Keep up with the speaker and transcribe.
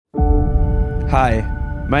Hi,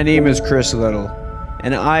 my name is Chris Little,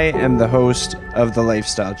 and I am the host of The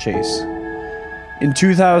Lifestyle Chase. In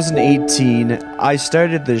 2018, I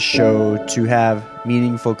started this show to have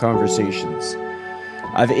meaningful conversations.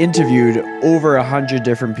 I've interviewed over 100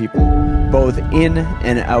 different people, both in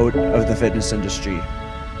and out of the fitness industry.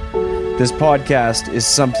 This podcast is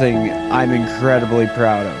something I'm incredibly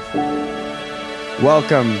proud of.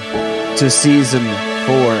 Welcome to Season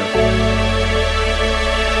 4.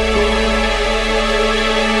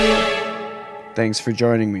 Thanks for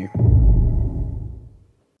joining me.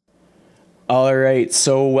 All right,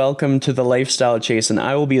 so welcome to the Lifestyle Chase, and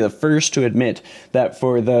I will be the first to admit that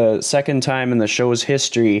for the second time in the show's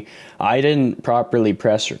history, I didn't properly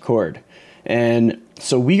press record. And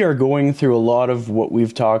so we are going through a lot of what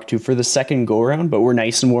we've talked to for the second go around, but we're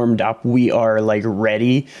nice and warmed up. We are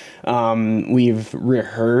ready. We've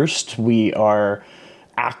rehearsed. We are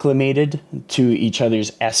acclimated to each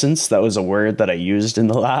other's essence. That was a word that I used in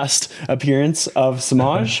the last appearance of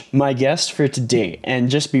Semaj, my guest for today. And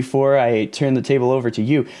just before I turn the table over to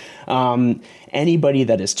you, anybody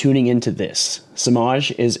that is tuning into this,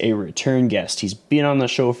 Semaj is a return guest. He's been on the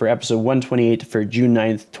show for episode 128 for June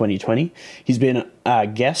 9th, 2020. He's been a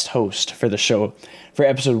guest host for the show for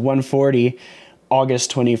episode 140,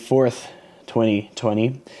 August 24th,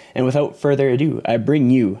 2020. And without further ado, I bring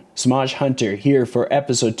you Semaj Hunter here for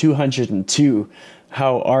episode 202.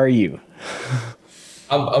 How are you?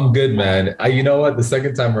 I'm good, man. You know what? The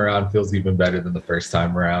second time around feels even better than the first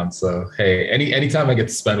time around. So, hey, anytime I get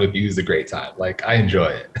to spend with you is a great time. I enjoy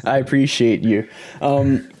it. I appreciate you.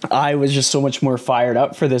 I was just so much more fired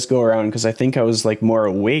up for this go around because I think I was more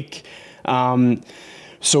awake.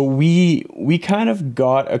 So we kind of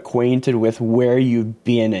got acquainted with where you've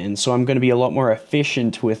been in. So I'm going to be a lot more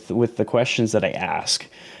efficient with the questions that I ask.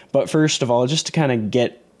 But first of all, just to kind of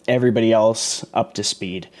get everybody else up to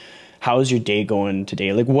speed, how's your day going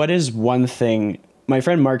today? What is one thing, my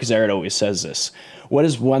friend Mark Zarrett always says this, what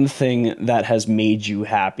is one thing that has made you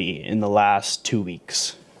happy in the last 2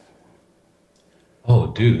 weeks? Oh,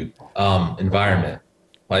 dude, environment.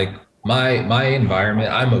 My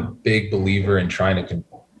environment, I'm a big believer in trying to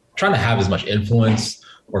have as much influence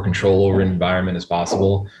or control over an environment as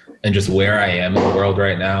possible. And just where I am in the world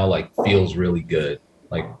right now, feels really good.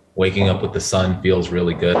 Waking up with the sun feels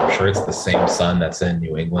really good. I'm sure it's the same sun that's in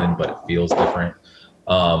New England, but it feels different.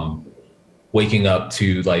 Waking up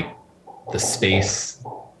to the space,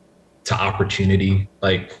 to opportunity,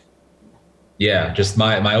 just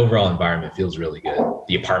my overall environment feels really good.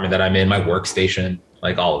 The apartment that I'm in, my workstation,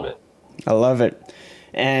 all of it. I love it.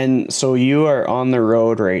 And so you are on the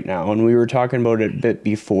road right now, and we were talking about it a bit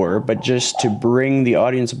before, but just to bring the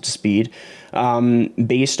audience up to speed,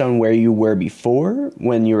 based on where you were before,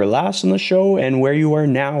 when you were last on the show, and where you are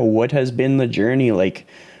now, what has been the journey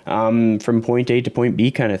from point A to point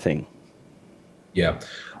B kind of thing? Yeah.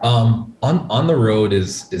 On the road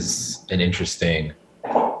is an interesting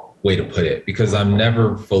way to put it, because I'm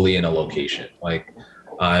never fully in a location.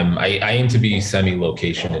 I aim to be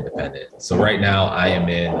semi-location independent. So right now I am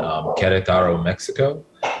in Querétaro, Mexico.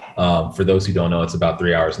 For those who don't know, it's about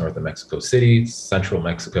 3 hours north of Mexico City, central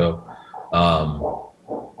Mexico.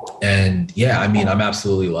 And yeah, I'm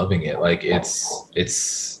absolutely loving it.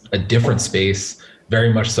 It's a different space,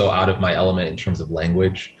 very much so out of my element in terms of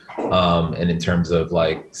language, and in terms of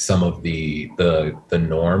some of the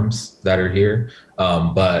norms that are here.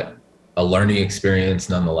 But a learning experience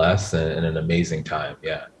nonetheless, and an amazing time.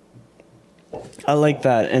 Yeah. I like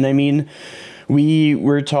that. And we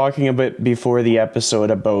were talking a bit before the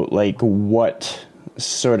episode about what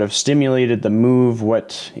sort of stimulated the move,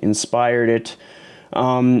 what inspired it.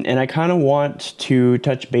 And I kind of want to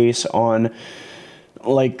touch base on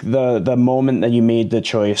the moment that you made the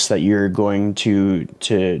choice that you're going to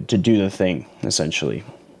do the thing, essentially.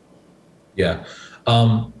 Yeah.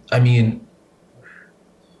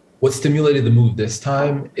 What stimulated the move this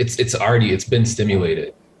time? It's been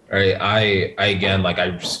stimulated, right? I again,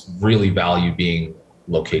 I just really value being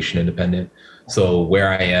location independent. So where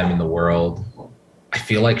I am in the world, I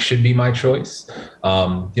feel should be my choice.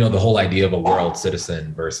 The whole idea of a world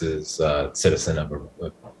citizen versus citizen of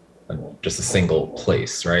just a single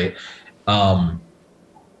place, right? So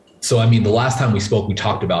the last time we spoke, we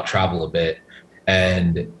talked about travel a bit,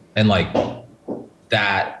 and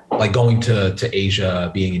that, going to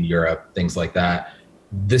Asia, being in Europe, things like that.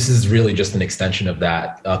 This is really just an extension of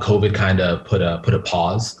that. COVID kind of put a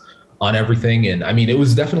pause on everything. And it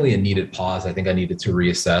was definitely a needed pause. I think I needed to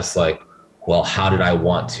reassess how did I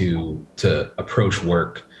want to approach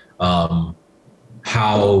work? How,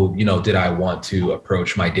 did I want to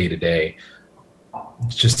approach my day to day?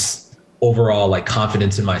 Just overall like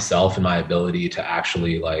confidence in myself and my ability to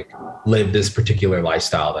actually like live this particular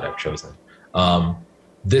lifestyle that I've chosen.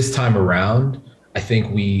 This time around, I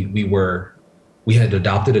think we had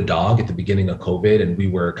adopted a dog at the beginning of COVID, and we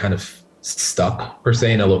were kind of stuck per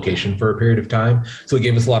se in a location for a period of time. So it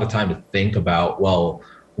gave us a lot of time to think about, well,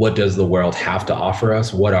 what does the world have to offer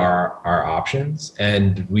us? What are our options?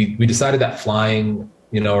 And we decided that flying,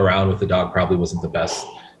 around with the dog probably wasn't the best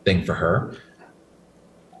thing for her.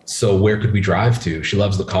 So where could we drive to? She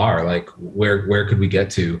loves the car. Like where could we get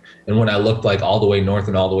to? And when I looked like all the way north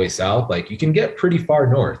and all the way south, like you can get pretty far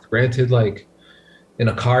north. Granted, like in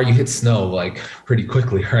a car, you hit snow like pretty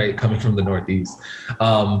quickly, right? Coming from the Northeast.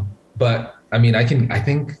 But I mean, I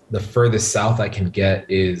think the furthest south I can get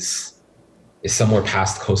is somewhere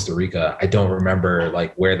past Costa Rica. I don't remember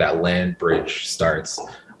like where that land bridge starts.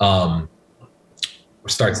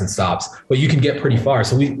 Starts and stops, but you can get pretty far.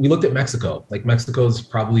 So we looked at Mexico. Like Mexico's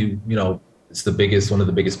probably, it's one of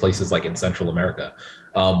the biggest places like in Central America.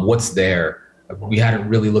 What's there? We hadn't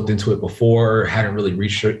really looked into it before, hadn't really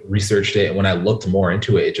researched it. And when I looked more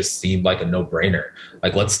into it, it just seemed like a no-brainer.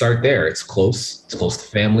 Like, let's start there. It's close to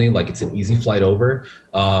family. Like, it's an easy flight over.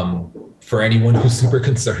 For anyone who's super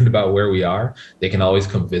concerned about where we are, they can always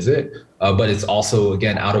come visit. But it's also,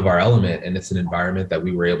 again, out of our element, and it's an environment that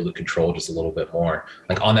we were able to control just a little bit more.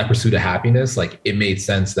 Like, on that pursuit of happiness, like, it made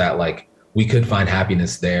sense that, like, we could find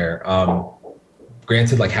happiness there.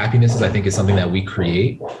 Granted, like, happiness, I think, is something that we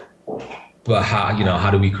create. But how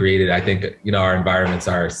do we create it? I think, our environments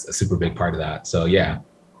are a super big part of that. So yeah.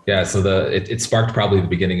 So it sparked probably the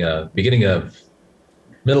beginning of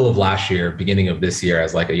middle of last year, beginning of this year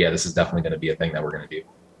as like, this is definitely going to be a thing that we're going to do.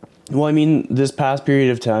 Well, I mean, this past period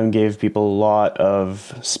of time gave people a lot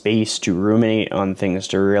of space to ruminate on things,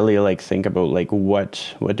 to really like think about like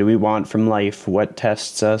what do we want from life? What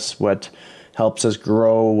tests us? What helps us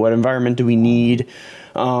grow? What environment do we need?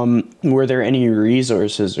 Were there any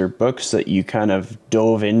resources or books that you kind of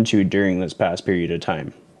dove into during this past period of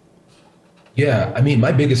time? Yeah, I mean,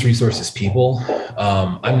 my biggest resource is people.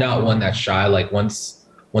 I'm not one that's shy. Like once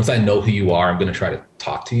I know who you are, I'm going to try to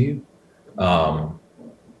talk to you.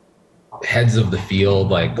 Heads of the field,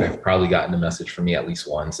 like I've probably gotten a message from me at least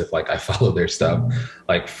once if like I follow their stuff.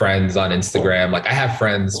 Like friends on Instagram, like I have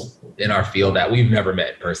friends in our field that we've never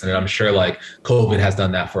met in person, and I'm sure like COVID has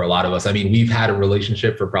done that for a lot of us. I mean, we've had a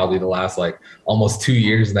relationship for probably the last like almost 2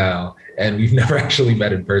 years now, and we've never actually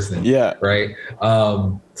met in person. Yeah, right.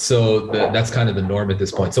 So that's kind of the norm at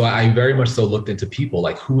this point. So I very much so looked into people,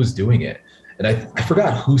 like who was doing it, and I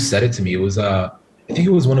forgot who said it to me. It was I think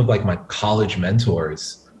it was one of like my college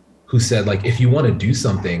mentors who said, like, if you want to do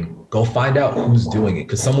something, go find out who's doing it,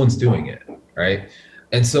 because someone's doing it, right?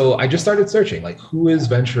 And so I just started searching, like, who is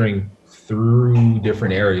venturing through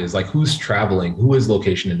different areas, like who's traveling, who is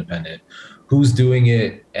location independent, who's doing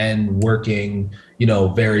it and working,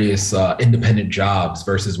 various independent jobs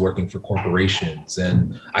versus working for corporations.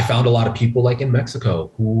 And I found a lot of people like in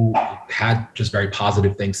Mexico who had just very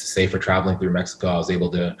positive things to say for traveling through Mexico. I was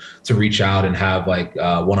able to reach out and have like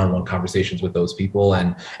one-on-one conversations with those people,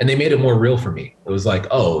 and they made it more real for me. It was like,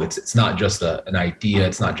 oh, it's not just an idea,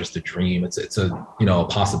 it's not just a dream, it's a a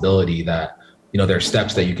possibility that there are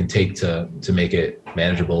steps that you can take to make it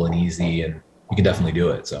manageable and easy, and you can definitely do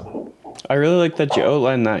it. So I really like that you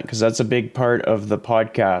outlined that, because that's a big part of the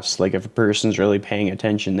podcast. Like if a person's really paying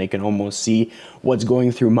attention, they can almost see what's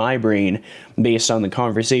going through my brain based on the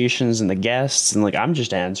conversations and the guests. And like, I'm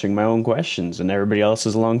just answering my own questions and everybody else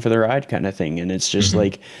is along for the ride kind of thing. And it's just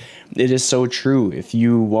like, it is so true. If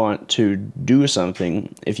you want to do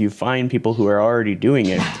something, if you find people who are already doing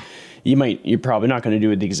it, you're probably not going to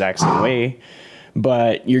do it the exact same way,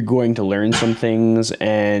 but you're going to learn some things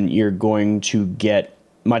and you're going to get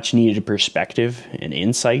much needed perspective and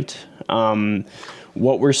insight.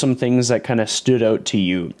 What were some things that kind of stood out to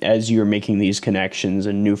you as you were making these connections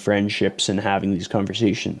and new friendships and having these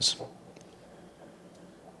conversations?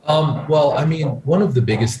 Well, I mean, one of the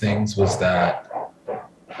biggest things was that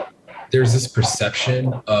there's this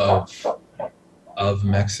perception of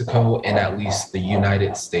Mexico, and at least the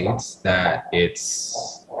United States, that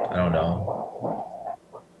it's, I don't know,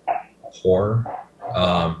 poor.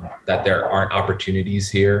 That there aren't opportunities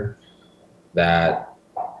here, that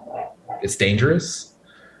it's dangerous.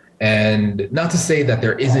 And not to say that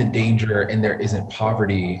there isn't danger and there isn't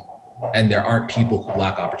poverty and there aren't people who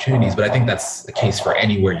lack opportunities, but I think that's the case for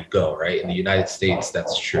anywhere you go, right? In the United States,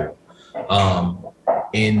 that's true.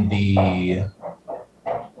 In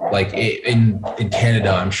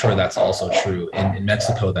Canada, I'm sure that's also true. In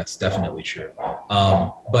Mexico, that's definitely true.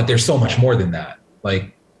 But there's so much more than that.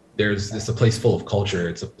 Like, it's a place full of culture.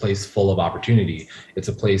 It's a place full of opportunity. It's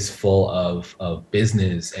a place full of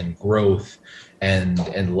business and growth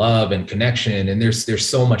and love and connection. And there's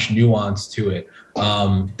so much nuance to it.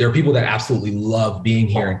 There are people that absolutely love being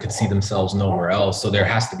here and could see themselves nowhere else. So there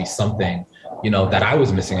has to be something, that I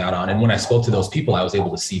was missing out on. And when I spoke to those people, I was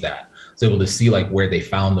able to see that. I was able to see like where they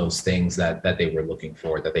found those things that they were looking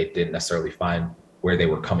for, that they didn't necessarily find where they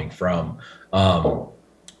were coming from.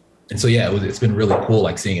 And so, yeah, it's been really cool,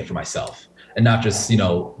 like seeing it for myself and not just,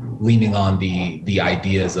 leaning on the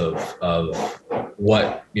ideas of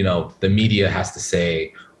what, the media has to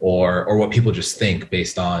say or what people just think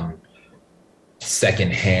based on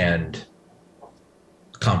secondhand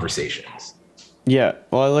conversations. Yeah,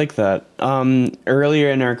 well, I like that. Earlier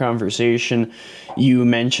in our conversation, you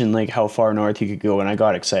mentioned like how far north you could go, and I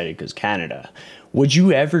got excited because Canada. Would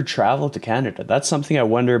you ever travel to Canada? That's something I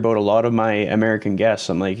wonder about a lot of my American guests.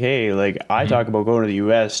 I'm like, hey, like I talk about going to the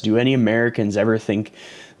U.S. Do any Americans ever think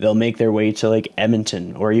they'll make their way to like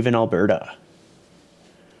Edmonton or even Alberta?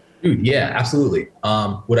 Dude, yeah, absolutely.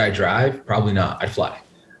 Would I drive? Probably not. I'd fly.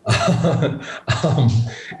 um,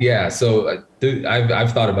 yeah, so dude,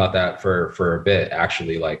 I've thought about that for a bit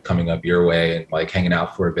actually, like coming up your way and like hanging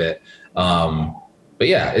out for a bit. But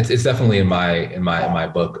yeah, it's definitely in my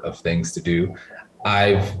book of things to do.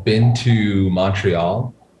 I've been to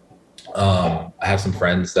Montreal. I have some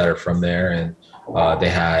friends that are from there, and they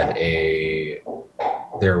had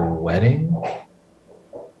their wedding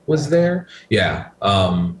was there. Yeah.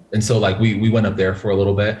 And so like we went up there for a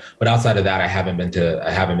little bit, but outside of that, I haven't been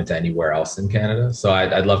to anywhere else in Canada. So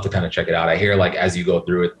I'd love to kind of check it out. I hear like as you go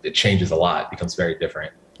through it, it changes a lot, it becomes very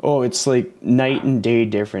different. Oh, it's like night and day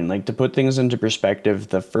different. Like to put things into perspective,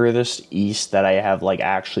 the furthest east that I have like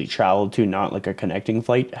actually traveled to, not like a connecting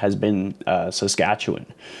flight, has been Saskatchewan.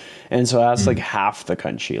 And so that's like half the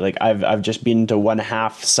country. Like I've just been to one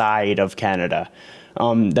half side of Canada.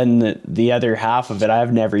 Then the other half of it,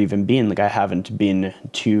 I've never even been. Like I haven't been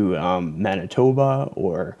to Manitoba,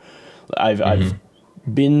 or I've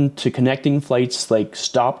been to connecting flights, like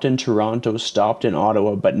stopped in Toronto, stopped in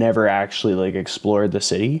Ottawa, but never actually like explored the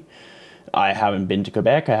city. I haven't been to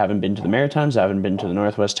Quebec. I haven't been to the Maritimes. I haven't been to the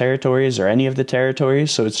Northwest Territories or any of the territories.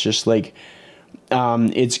 So it's just like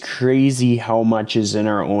it's crazy how much is in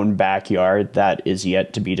our own backyard that is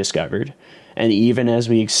yet to be discovered. And even as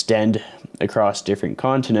we extend across different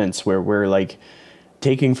continents where we're like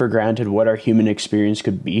taking for granted what our human experience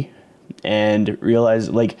could be, and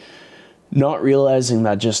not realizing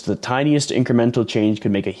that just the tiniest incremental change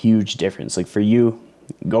could make a huge difference. Like for you,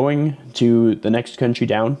 going to the next country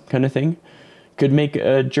down kind of thing could make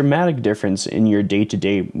a dramatic difference in your day to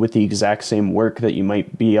day with the exact same work that you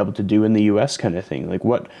might be able to do in the US kind of thing. Like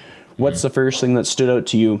what's the first thing that stood out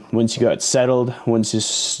to you once you got settled, once you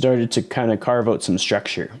started to kind of carve out some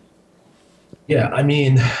structure? Yeah, I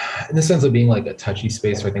mean, in the sense of being like a touchy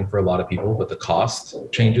space, I think for a lot of people, but the cost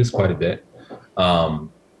changes quite a bit.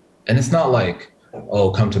 And it's not like,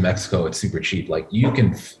 oh, come to Mexico, it's super cheap. Like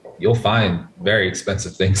you'll find very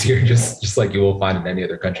expensive things here, just like you will find in any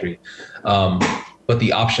other country. But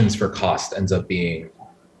the options for cost ends up being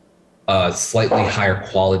slightly higher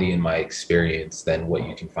quality in my experience than what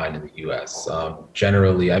you can find in the US.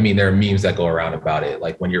 Generally, I mean, there are memes that go around about it.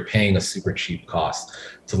 Like when you're paying a super cheap cost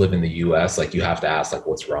to live in the US, like you have to ask like,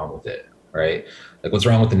 what's wrong with it, right? Like what's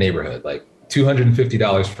wrong with the neighborhood? Like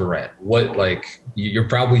 $250 for rent. What, like you're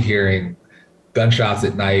probably hearing gunshots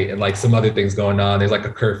at night and like some other things going on. There's like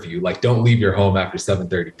a curfew, like don't leave your home after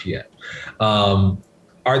 7:30 p.m.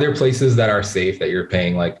 Are there places that are safe that you're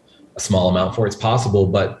paying like a small amount for? It's possible,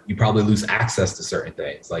 but you probably lose access to certain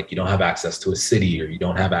things. Like you don't have access to a city, or you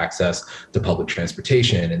don't have access to public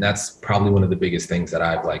transportation. And that's probably one of the biggest things that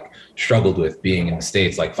I've like struggled with being in the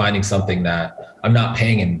States, like finding something that I'm not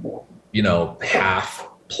paying in, half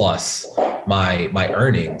plus my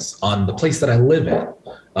earnings on the place that I live in.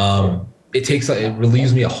 It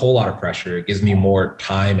relieves me a whole lot of pressure. It gives me more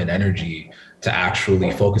time and energy to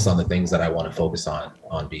actually focus on the things that I want to focus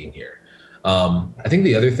on being here. I think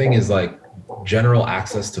the other thing is like general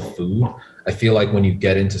access to food. I feel like when you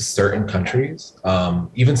get into certain countries,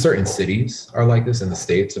 even certain cities are like this in the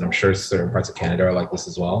States, and I'm sure certain parts of Canada are like this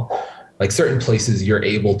as well. Like certain places, you're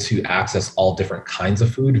able to access all different kinds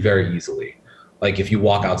of food very easily. Like if you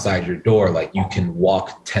walk outside your door, like you can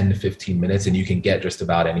walk 10 to 15 minutes and you can get just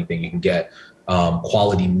about anything. You can get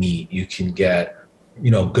quality meat. You can get,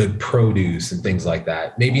 good produce and things like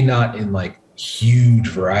that. Maybe not in like huge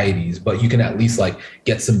varieties, but you can at least like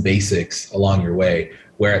get some basics along your way.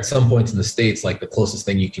 Where at some points in the States, like the closest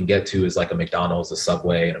thing you can get to is like a McDonald's, a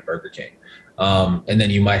Subway, and a Burger King. And then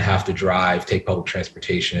you might have to drive, take public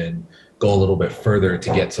transportation, go a little bit further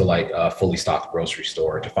to get to like a fully stocked grocery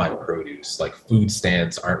store to find produce. Like food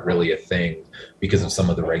stands aren't really a thing because of some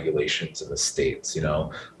of the regulations in the States, you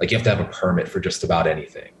know, like you have to have a permit for just about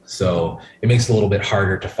anything. So it makes it a little bit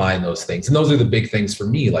harder to find those things. And those are the big things for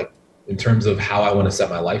me, like in terms of how I want to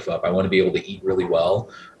set my life up. I want to be able to eat really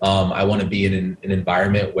well. I want to be in an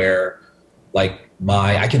environment where like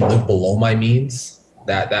I can live below my means.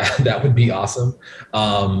 That would be awesome.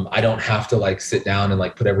 I don't have to like sit down and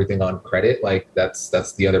like put everything on credit. Like that's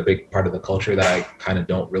the other big part of the culture that I kind of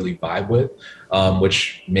don't really vibe with,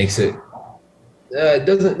 which makes it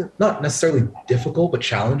doesn't not necessarily difficult but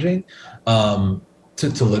challenging to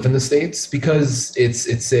live in the States because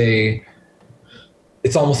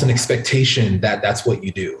it's almost an expectation that that's what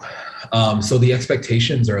you do. So the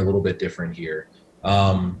expectations are a little bit different here.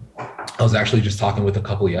 I was actually just talking with a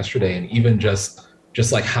couple yesterday, and even just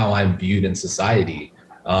like how I'm viewed in society.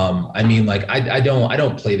 I mean, like I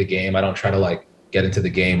don't play the game. I don't try to like get into the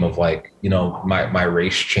game of like, you know, my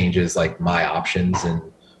race changes like my options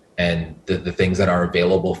and the things that are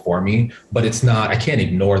available for me. But it's not, I can't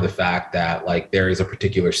ignore the fact that like there is a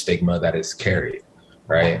particular stigma that is carried.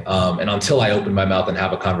 Right. And until I open my mouth and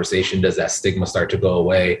have a conversation, does that stigma start to go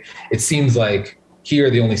away? It seems like here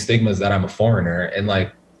the only stigma is that I'm a foreigner, and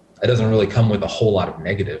like it doesn't really come with a whole lot of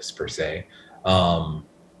negatives per se.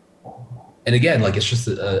 And again, like it's just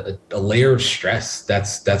a layer of stress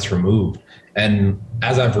that's removed. And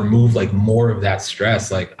as I've removed like more of that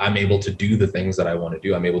stress, like I'm able to do the things that I want to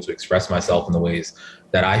do. I'm able to express myself in the ways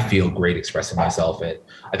that I feel great expressing myself in.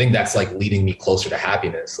 I think that's like leading me closer to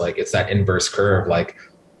happiness. Like it's that inverse curve, like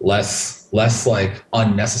less like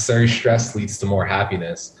unnecessary stress leads to more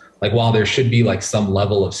happiness. Like while there should be like some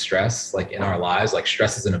level of stress, like in our lives, like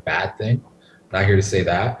stress isn't a bad thing. Not here to say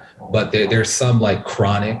that, but there's some like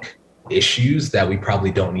chronic issues that we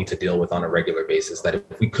probably don't need to deal with on a regular basis that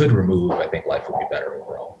if we could remove, I think life would be better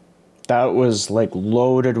overall. That was like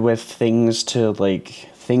loaded with things to like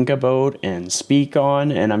think about and speak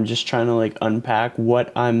on, and I'm just trying to like unpack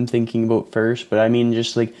what I'm thinking about first. But I mean,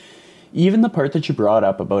 just like even the part that you brought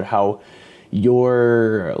up about how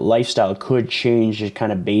your lifestyle could change just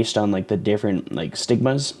kind of based on like the different like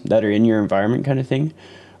stigmas that are in your environment kind of thing,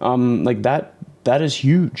 like that is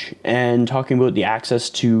huge. And talking about the access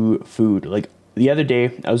to food, like the other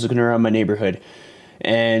day I was looking around my neighborhood,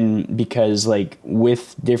 and because like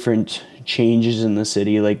with different changes in the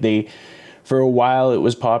city, like they, for a while it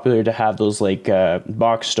was popular to have those like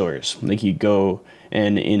box stores. Like you go,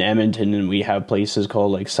 and in Edmonton, and we have places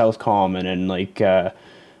called like South Common and like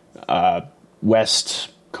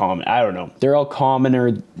West Common. I don't know. They're all common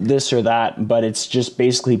or this or that, but it's just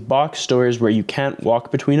basically box stores where you can't walk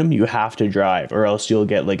between them. You have to drive, or else you'll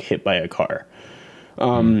get like hit by a car.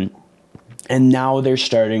 And now they're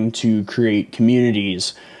starting to create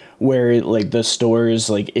communities where like the stores,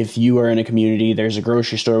 like if you are in a community, there's a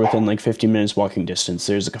grocery store within like 15 minutes walking distance.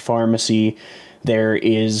 There's like a pharmacy. There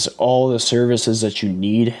is all the services that you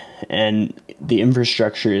need, and the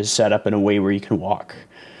infrastructure is set up in a way where you can walk,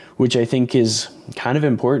 which I think is kind of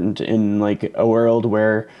important in like a world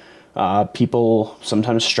where people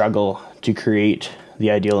sometimes struggle to create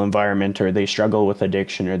the ideal environment, or they struggle with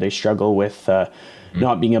addiction, or they struggle with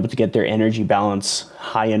not being able to get their energy balance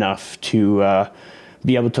high enough to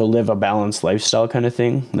be able to live a balanced lifestyle kind of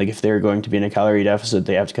thing. Like if they're going to be in a calorie deficit,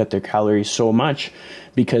 they have to cut their calories so much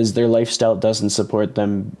because their lifestyle doesn't support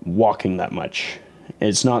them walking that much.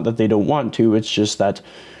 It's not that they don't want to, it's just that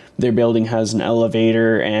their building has an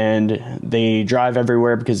elevator and they drive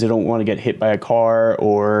everywhere because they don't want to get hit by a car,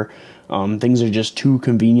 or things are just too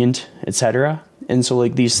convenient, etc. And so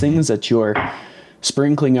like these things that you're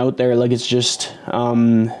sprinkling out there, like it's just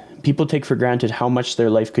people take for granted how much their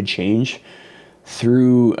life could change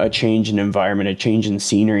through a change in environment, a change in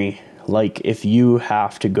scenery. Like if you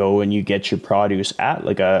have to go and you get your produce at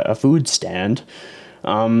like a food stand,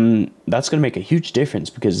 that's going to make a huge difference,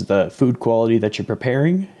 because the food quality that you're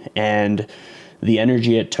preparing and the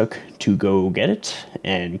energy it took to go get it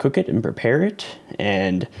and cook it and prepare it,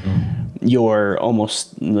 and your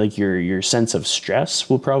almost like your sense of stress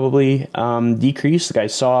will probably decrease.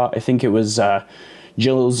 Like I think it was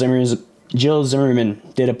Jill Zimmerman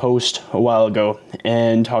did a post a while ago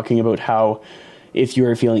and talking about how if you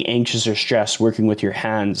are feeling anxious or stressed, working with your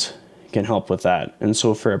hands can help with that. And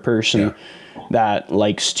so for a person that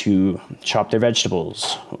likes to chop their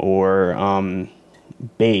vegetables or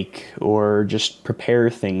bake or just prepare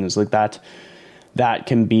things like that, that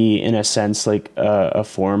can be in a sense like a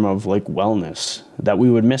form of like wellness that we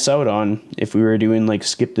would miss out on if we were doing like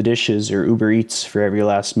skip the dishes or Uber Eats for every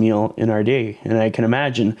last meal in our day. And I can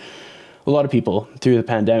imagine a lot of people through the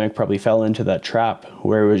pandemic probably fell into that trap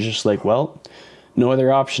where it was just like, well, no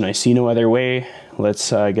other option. I see no other way.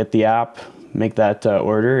 Let's get the app, make that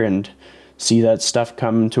order, and see that stuff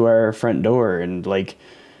come to our front door. And like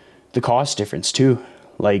the cost difference too.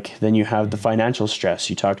 Like then you have the financial stress.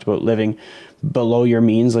 You talked about living below your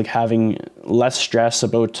means, like having less stress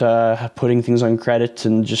about putting things on credit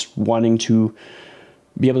and just wanting to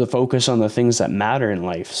be able to focus on the things that matter in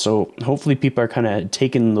life. So hopefully people are kind of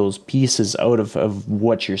taking those pieces out of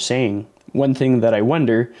what you're saying. One thing that I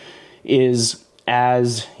wonder is,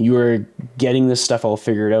 as you're getting this stuff all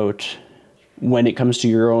figured out, when it comes to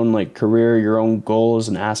your own like career, your own goals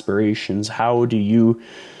and aspirations, how do you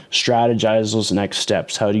strategize those next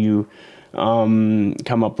steps? How do you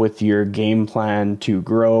come up with your game plan to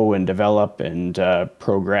grow and develop and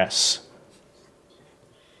progress?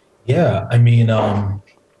 Yeah, I mean,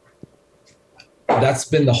 that's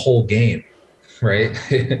been the whole game, right?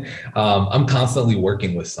 I'm constantly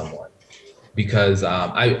working with someone because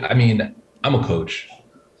I mean, I'm a coach.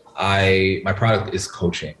 My product is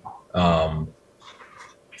coaching. I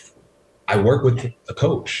work with a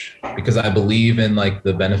coach because I believe in like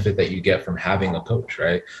the benefit that you get from having a coach,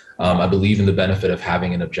 right? I believe in the benefit of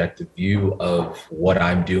having an objective view of what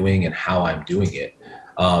I'm doing and how I'm doing it.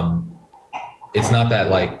 It's not that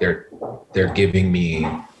like they're giving me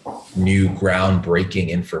new groundbreaking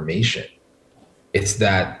information. It's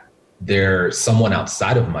that there's someone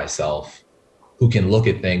outside of myself who can look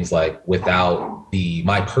at things like without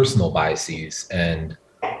my personal biases and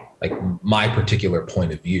like my particular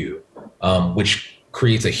point of view, which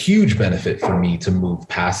creates a huge benefit for me to move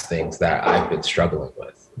past things that I've been struggling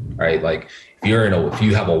with, right? Like if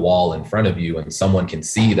you have a wall in front of you and someone can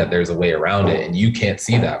see that there's a way around it and you can't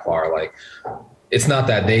see that far, like it's not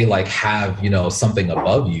that they like have, something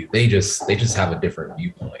above you. They just have a different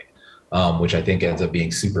viewpoint, which I think ends up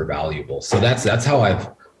being super valuable. So that's how I've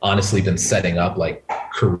honestly been setting up like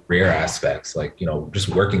career aspects, like, just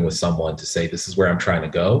working with someone to say, this is where I'm trying to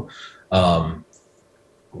go.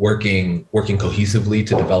 Working cohesively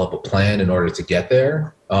to develop a plan in order to get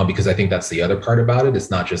there. Because I think that's the other part about it. It's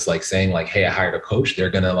not just like saying like, hey, I hired a coach. They're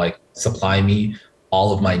going to like supply me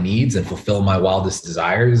all of my needs and fulfill my wildest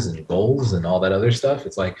desires and goals and all that other stuff.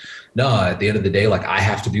 It's like, no, at the end of the day, like I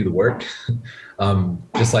have to do the work.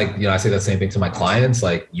 Just like, I say that same thing to my clients,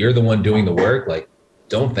 like you're the one doing the work. Like,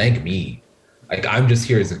 don't thank me. Like, I'm just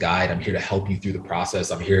here as a guide. I'm here to help you through the process.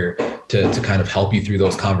 I'm here to kind of help you through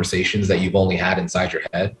those conversations that you've only had inside your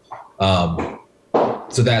head.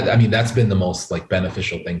 So that's been the most like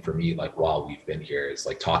beneficial thing for me, like while we've been here, is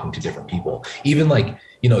like talking to different people. Even like,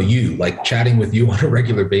 you like chatting with you on a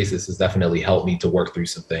regular basis has definitely helped me to work through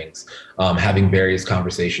some things. Having various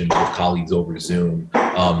conversations with colleagues over Zoom.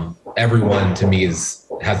 Everyone to me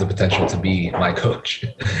has the potential to be my coach.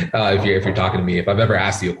 If you're talking to me, if I've ever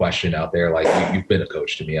asked you a question out there, like you've been a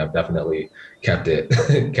coach to me. I've definitely kept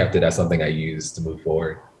it as something I use to move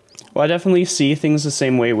forward. Well, I definitely see things the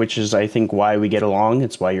same way, which is, I think, why we get along.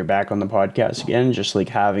 It's why you're back on the podcast again, just like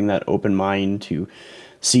having that open mind to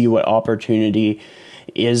see what opportunity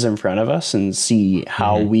is in front of us and see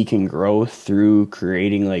how we can grow through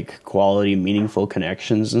creating like quality, meaningful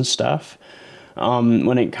connections and stuff.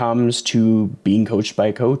 When it comes to being coached by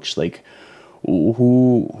a coach, like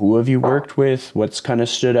who have you worked with? What's kind of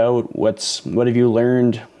stood out? What have you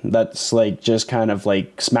learned that's like just kind of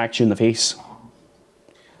like smacked you in the face?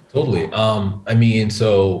 Totally. I mean,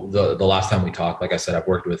 so the last time we talked, like I said, I've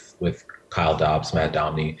worked with Kyle Dobbs, Matt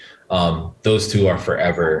Domney. Those two are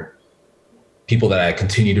forever people that I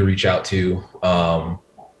continue to reach out to.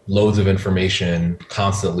 Loads of information,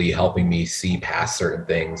 constantly helping me see past certain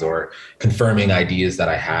things or confirming ideas that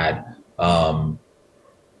I had.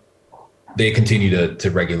 They continue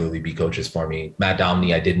to regularly be coaches for me. Matt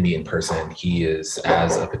Domney, I did meet in person. He is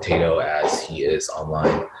as a potato as he is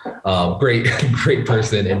online. Great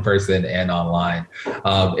person in person and online.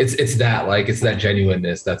 It's that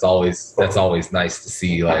genuineness that's always nice to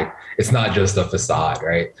see. Like, it's not just a facade,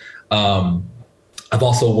 right? I've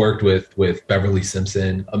also worked with Beverly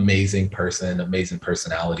Simpson, amazing person, amazing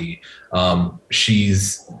personality.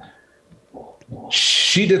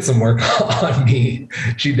 She did some work on me.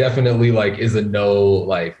 She definitely like is a no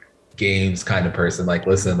like games kind of person. Like,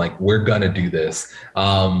 listen, like we're gonna do this.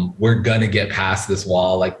 We're gonna get past this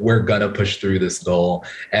wall. Like we're gonna push through this goal.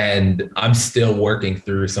 And I'm still working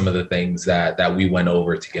through some of the things that we went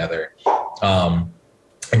over together.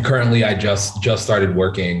 And currently I just started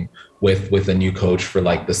working with a new coach for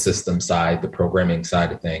like the system side, the programming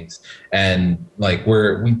side of things. And like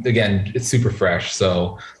we again, it's super fresh.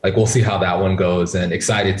 So like we'll see how that one goes, and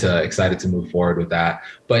excited to move forward with that.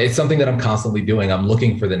 But it's something that I'm constantly doing. I'm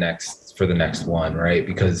looking for the next one, right?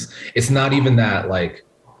 Because it's not even that like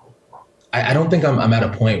I don't think I'm at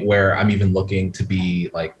a point where I'm even looking to be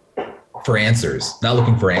like for answers, not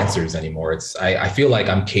looking for answers anymore. I feel like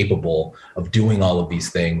I'm capable of doing all of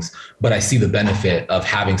these things, but I see the benefit of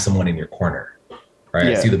having someone in your corner, right? I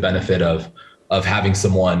Yeah. see the benefit of having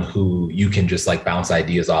someone who you can just like bounce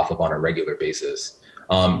ideas off of on a regular basis.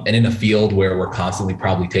 And in a field where we're constantly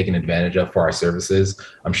probably taken advantage of for our services,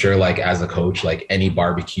 I'm sure like as a coach, like any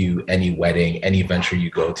barbecue, any wedding, any venture you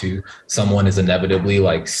go to, someone is inevitably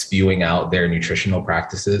like spewing out their nutritional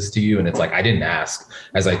practices to you. And it's like, I didn't ask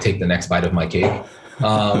as I take the next bite of my cake.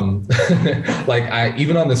 Um, like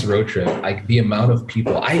even on this road trip, like the amount of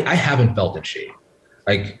people, I haven't felt in shape.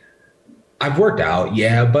 Like I've worked out,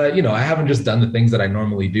 yeah, but you know, I haven't just done the things that I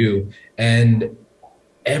normally do. And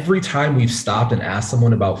every time we've stopped and asked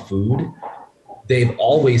someone about food, they've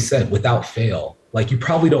always said without fail, like, you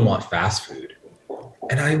probably don't want fast food.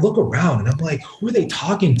 And I look around and I'm like, who are they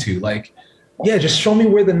talking to? Like, yeah, just show me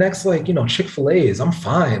where the next, like, you know, Chick-fil-A is. I'm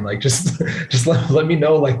fine. Like, just let me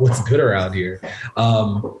know like what's good around here.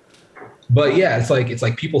 But yeah, it's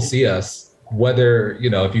like people see us, whether, you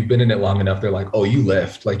know, if you've been in it long enough, they're like, oh, you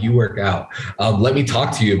lift, like you work out. Let me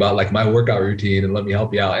talk to you about like my workout routine and let me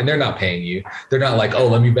help you out. And they're not paying you. They're not like, oh,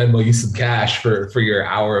 let me Venmo you some cash for your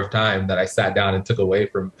hour of time that I sat down and took away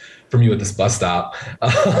from you at this bus stop.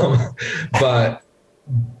 But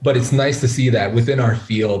it's nice to see that within our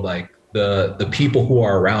field, like the people who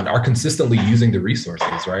are around are consistently using the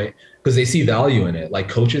resources, right? Because they see value in it. Like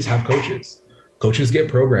coaches have coaches. Coaches get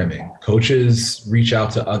programming. Coaches reach out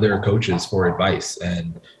to other coaches for advice.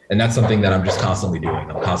 And that's something that I'm just constantly doing.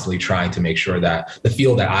 I'm constantly trying to make sure that the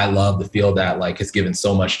field that I love, the field that like has given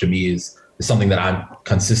so much to me is something that I'm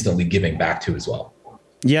consistently giving back to as well.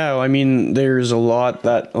 Yeah, I mean, there's a lot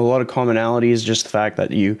of commonalities. Just the fact that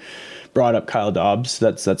you brought up Kyle Dobbs.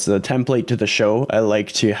 That's the template to the show. I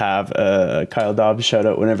like to have a Kyle Dobbs shout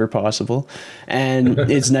out whenever possible, and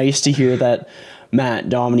it's nice to hear that Matt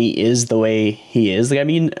Dominy is the way he is. Like, I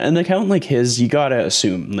mean, an account like his, you gotta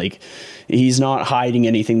assume like he's not hiding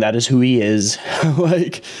anything. That is who he is.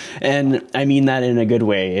 Like, and I mean that in a good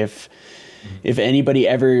way. If anybody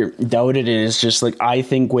ever doubted it, it's just like, I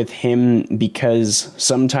think with him, because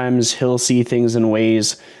sometimes he'll see things in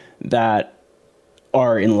ways that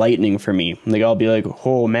are enlightening for me. Like, I'll be like,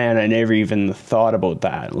 oh man, I never even thought about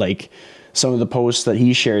that. Like some of the posts that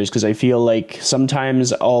he shares, because I feel like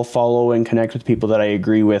sometimes I'll follow and connect with people that I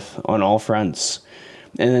agree with on all fronts.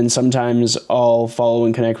 And then sometimes I'll follow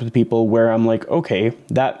and connect with people where I'm like, okay,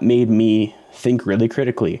 that made me think really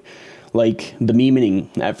critically. Like the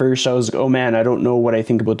memeing. At first I was like, oh man, I don't know what I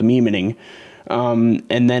think about the memeing.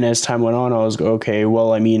 And then as time went on, I was like, okay,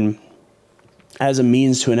 well, I mean, as a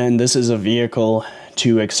means to an end, this is a vehicle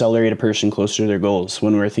to accelerate a person closer to their goals.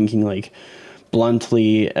 When we're thinking like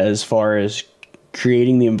bluntly, as far as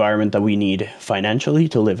creating the environment that we need financially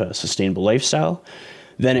to live a sustainable lifestyle,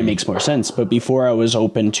 then it makes more sense. But before I was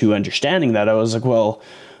open to understanding that, I was like, well,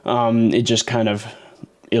 it just kind of,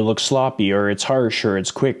 it looks sloppy, or it's harsh, or it's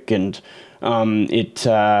quick, and it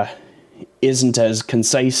isn't as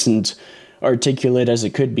concise and articulate as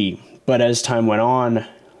it could be. But as time went on,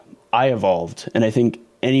 I evolved, and I think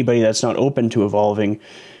anybody that's not open to evolving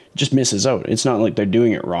just misses out. It's not like they're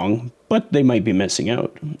doing it wrong, but they might be missing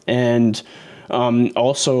out. And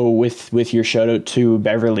also with your shout out to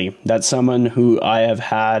Beverly, that's someone who I have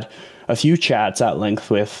had a few chats at length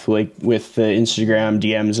with, like with the Instagram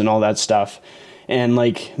DMs and all that stuff. And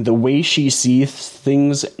like the way she sees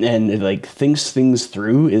things and like thinks things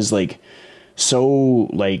through is like so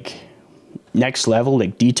like next level,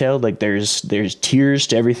 like detailed. Like there's tiers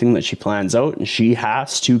to everything that she plans out, and she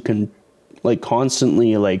has to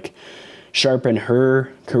constantly like sharpen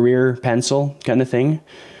her career pencil kind of thing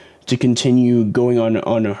to continue going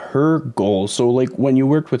on her goals. So like when you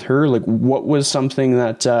worked with her, like what was something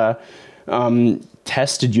that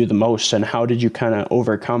tested you the most, and how did you kind of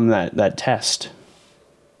overcome that test?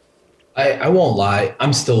 I won't lie,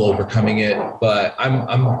 I'm still overcoming it, but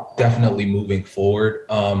I'm definitely moving forward.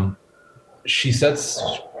 She said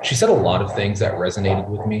a lot of things that resonated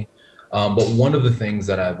with me. But one of the things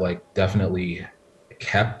that I've like definitely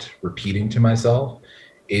kept repeating to myself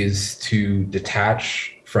is to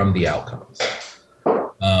detach from the outcomes.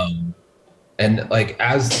 And like,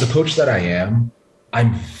 as the coach that I am,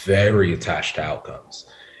 I'm very attached to outcomes.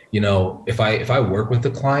 if I work with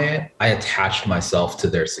the client, I attached myself to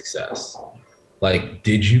their success. Like,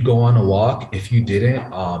 did you go on a walk? If you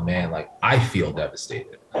didn't, oh man, like I feel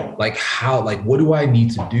devastated. Like how, like what do I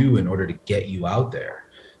need to do in order to get you out there?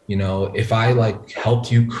 If I like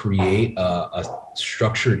helped you create a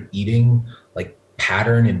structured eating like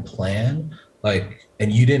pattern and plan, like,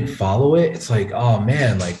 and you didn't follow it, it's like, oh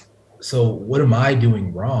man, like, so what am I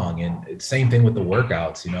doing wrong? And it's same thing with the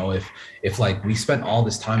workouts, if like we spent all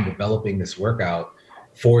this time developing this workout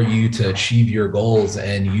for you to achieve your goals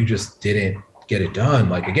and you just didn't get it done,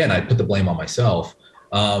 like again, I put the blame on myself.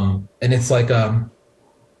 And it's like,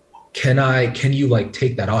 can you like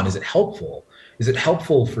take that on? Is it helpful? Is it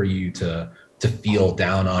helpful for you to feel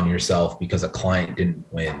down on yourself because a client didn't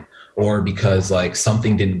win, or because like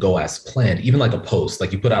something didn't go as planned? Even like a post,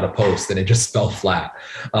 like you put out a post and it just fell flat.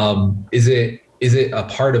 Is it a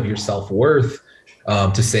part of your self-worth,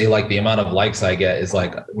 to say like the amount of likes I get is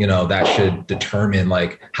like, that should determine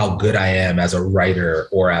like how good I am as a writer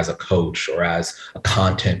or as a coach or as a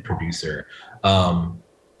content producer? And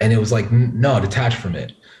it was like, no, detach from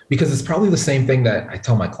it, because it's probably the same thing that I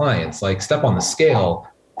tell my clients, like step on the scale,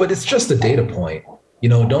 but it's just a data point.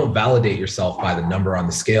 Don't validate yourself by the number on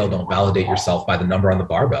the scale. Don't validate yourself by the number on the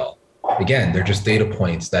barbell. Again, they're just data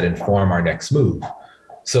points that inform our next move.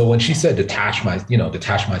 So when she said detach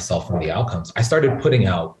myself from the outcomes, I started putting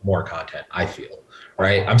out more content, I feel,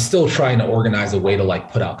 right? I'm still trying to organize a way to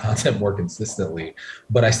like put out content more consistently,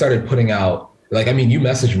 but I started putting out, like, I mean, you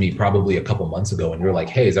messaged me probably a couple months ago and you're like,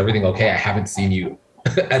 hey, is everything okay? I haven't seen you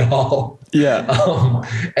at all. Yeah.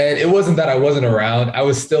 And it wasn't that I wasn't around. I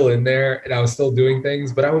was still in there and I was still doing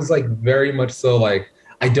things, but I was like very much so like,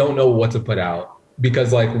 I don't know what to put out,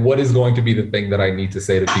 because like, what is going to be the thing that I need to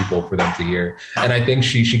say to people for them to hear? And I think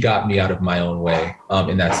she got me out of my own way,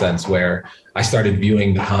 in that sense, where I started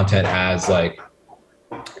viewing the content as like,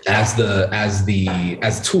 as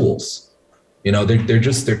tools.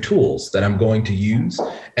 They're tools that I'm going to use,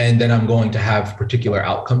 and then I'm going to have particular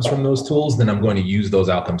outcomes from those tools. Then I'm going to use those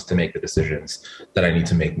outcomes to make the decisions that I need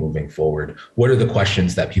to make moving forward. What are the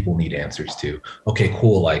questions that people need answers to? Okay,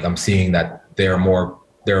 cool. Like I'm seeing that there are more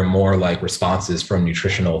like responses from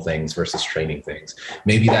nutritional things versus training things.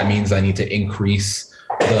 Maybe that means I need to increase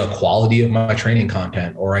the quality of my training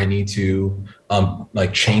content, or I need to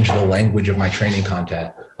like change the language of my training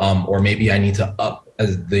content, or maybe I need to up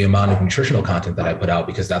the amount of nutritional content that I put out,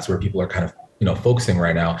 because that's where people are kind of focusing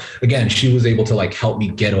right now. Again, she was able to like help me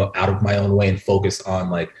get out of my own way and focus on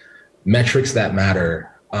like metrics that matter.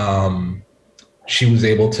 She was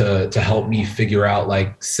able to help me figure out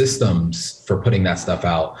like systems for putting that stuff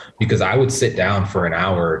out, because I would sit down for an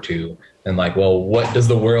hour or two and like, well, what does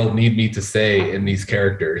the world need me to say in these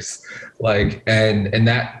characters? Like, and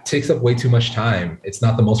that takes up way too much time. It's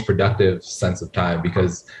not the most productive sense of time,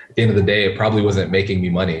 because at the end of the day, it probably wasn't making me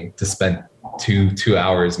money to spend two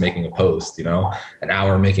hours making a post, an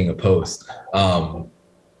hour making a post. And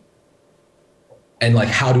like,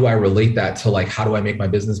 how do I relate that to like, how do I make my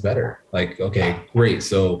business better? Like, okay, great.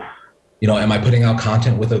 So, am I putting out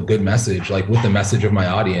content with a good message, like with the message of my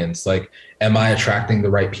audience? Like, am I attracting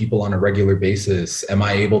the right people on a regular basis? Am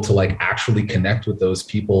I able to like actually connect with those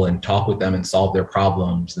people and talk with them and solve their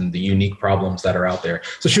problems and the unique problems that are out there?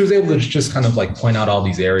 So she was able to just kind of like point out all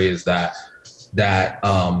these areas that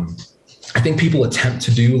I think people attempt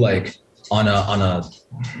to do like on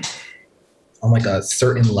like a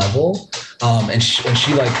certain level. And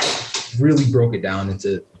she like really broke it down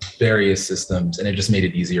into various systems, and it just made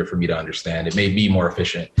it easier for me to understand. It made me more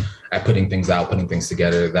efficient at putting things out, putting things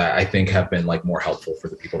together, that I think have been like more helpful for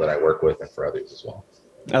the people that I work with and for others as well.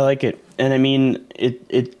 I like it. And I mean,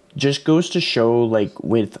 it just goes to show, like,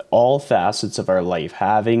 with all facets of our life,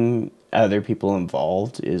 having other people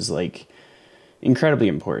involved is like incredibly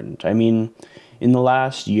important. I mean, in the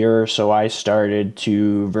last year or so, I started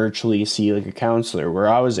to virtually see like a counselor, where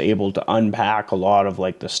I was able to unpack a lot of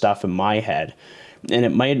like the stuff in my head. And it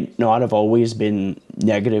might not have always been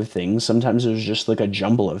negative things. Sometimes it was just like a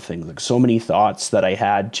jumble of things, like so many thoughts that I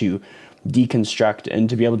had to deconstruct, and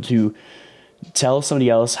to be able to tell somebody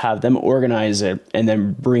else, have them organize it, and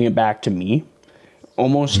then bring it back to me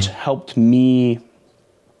almost helped me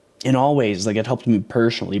in all ways. Like, it helped me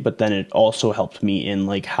personally, but then it also helped me in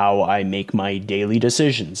like how I make my daily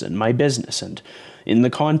decisions in my business and in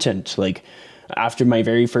the content. Like, after my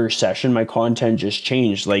very first session, my content just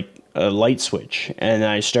changed like a light switch, and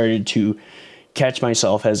I started to catch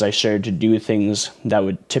myself as I started to do things that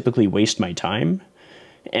would typically waste my time.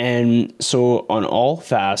 And so on all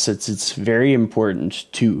facets, it's very important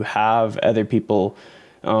to have other people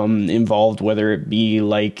involved, whether it be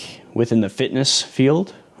like within the fitness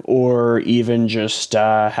field or even just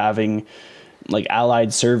having like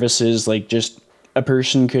allied services, like just a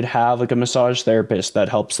person could have like a massage therapist that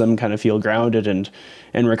helps them kind of feel grounded and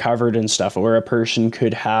recovered and stuff, or a person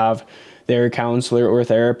could have their counselor or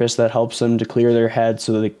therapist that helps them to clear their head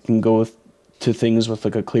so that they can go to things with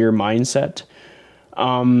like a clear mindset.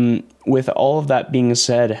 With all of that being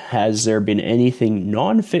said, has there been anything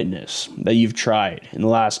non-fitness that you've tried in the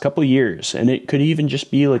last couple of years? And it could even just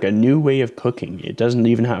be like a new way of cooking. It doesn't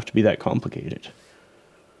even have to be that complicated.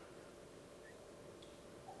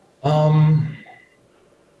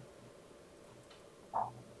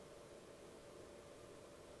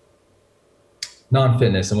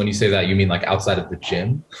 Non-fitness, and when you say that, you mean like outside of the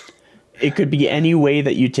gym? It could be any way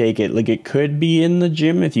that you take it. Like it could be in the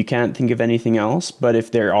gym if you can't think of anything else. But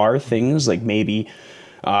if there are things like maybe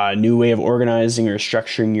a new way of organizing or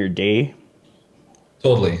structuring your day.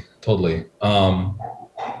 Totally.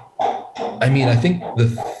 I mean, I think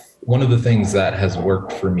one of the things that has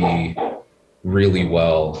worked for me really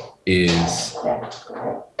well is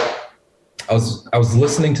I was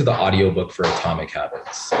listening to the audiobook for Atomic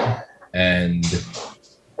Habits, and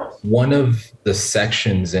one of the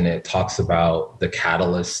sections in it talks about the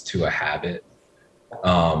catalyst to a habit,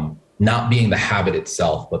 not being the habit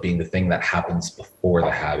itself, but being the thing that happens before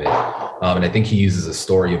the habit. And I think he uses a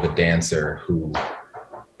story of a dancer who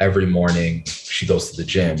every morning she goes to the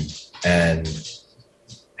gym, and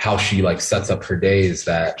how she like sets up her day is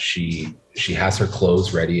that she has her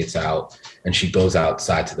clothes ready, it's out, and she goes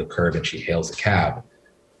outside to the curb and she hails a cab.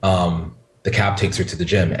 The cab takes her to the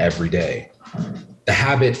gym every day. The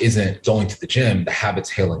habit isn't going to the gym, the habit's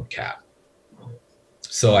hailing the cab.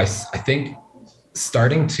 So I think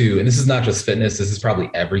starting to, and this is not just fitness, this is probably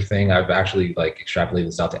everything. I've actually like extrapolated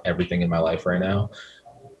this out to everything in my life right now.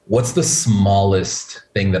 What's the smallest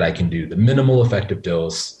thing that I can do? The minimal effective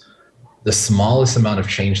dose, the smallest amount of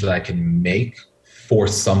change that I can make for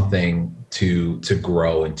something to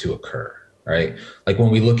grow and to occur, right? Like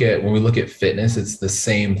when we look at fitness, it's the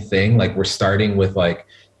same thing. Like we're starting with like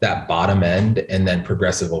that bottom end and then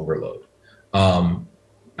progressive overload.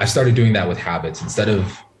 I started doing that with habits. Instead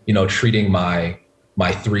of, treating my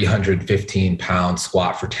 315-pound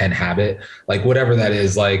squat for 10 habit, like whatever that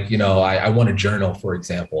is, like, I want to journal, for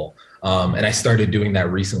example. And I started doing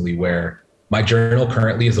that recently where my journal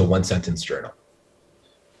currently is a 1-sentence journal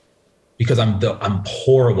because I'm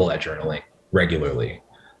horrible at journaling regularly.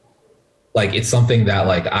 Like it's something that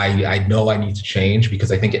like I know I need to change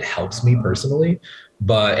because I think it helps me personally.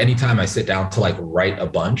 But anytime I sit down to like write a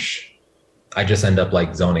bunch, I just end up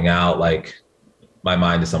like zoning out, like my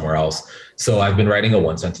mind is somewhere else. So I've been writing a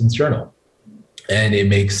 1-sentence journal, and it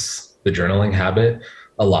makes the journaling habit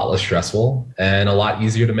a lot less stressful and a lot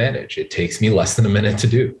easier to manage. It takes me less than a minute to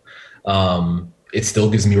do. It still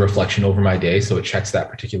gives me reflection over my day, so it checks that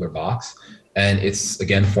particular box. And it's,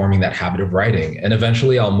 again, forming that habit of writing. And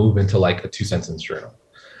eventually I'll move into like a 2-sentence journal.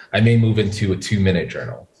 I may move into a 2-minute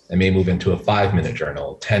journal. I may move into a 5-minute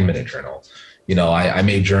journal, 10-minute journal. I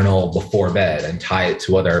may journal before bed and tie it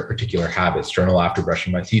to other particular habits, journal after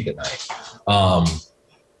brushing my teeth at night.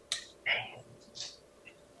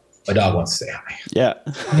 My dog wants to say hi. Yeah.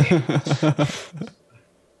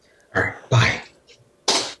 All right, bye.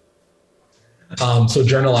 So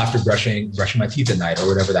journal after brushing my teeth at night or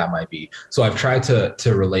whatever that might be. So I've tried to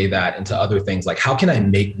relay that into other things. Like how can I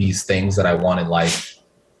make these things that I want in life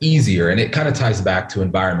easier? And it kind of ties back to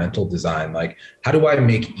environmental design. Like how do I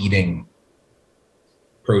make eating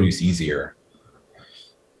produce easier?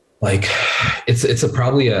 Like it's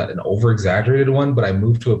probably an over exaggerated one, but I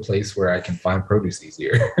moved to a place where I can find produce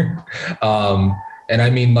easier. And I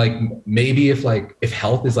mean, like, maybe if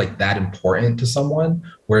health is like that important to someone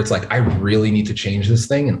where it's like, I really need to change this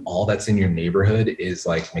thing, and all that's in your neighborhood is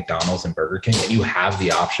like McDonald's and Burger King, and you have the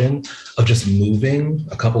option of just moving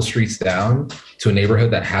a couple streets down to a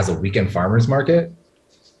neighborhood that has a weekend farmer's market.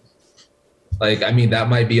 Like, I mean, that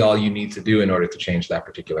might be all you need to do in order to change that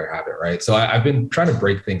particular habit, right? So I've been trying to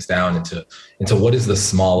break things down into what is the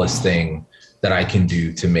smallest thing that I can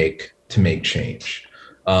do to make change.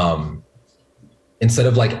 Instead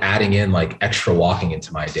of like adding in like extra walking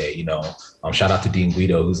into my day, shout out to Dean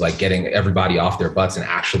Guido, who's like getting everybody off their butts and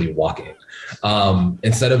actually walking.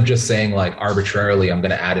 Instead of just saying like arbitrarily, I'm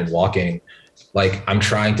going to add in walking, like I'm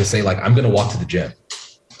trying to say like, I'm going to walk to the gym.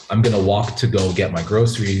 I'm going to walk to go get my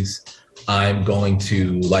groceries. I'm going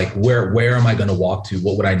to like, where am I going to walk to?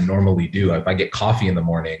 What would I normally do? If I get coffee in the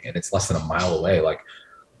morning and it's less than a mile away, like,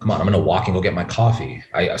 come on, I'm going to walk and go get my coffee.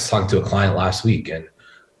 I was talking to a client last week, and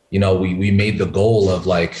we made the goal of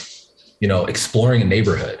like, exploring a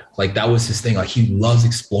neighborhood. Like that was his thing. Like he loves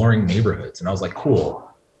exploring neighborhoods. And I was like, cool.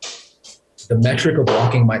 the metric of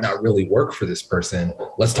walking might not really work for this person.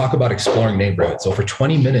 Let's talk about exploring neighborhoods. So for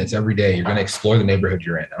 20 minutes every day, you're going to explore the neighborhood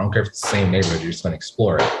you're in. I don't care if it's the same neighborhood, you're just going to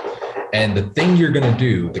explore it. And the thing you're going to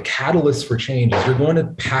do, the catalyst for change, is you're going to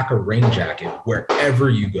pack a rain jacket wherever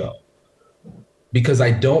you go. Because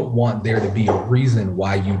I don't want there to be a reason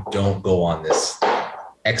why you don't go on this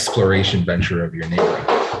exploration venture of your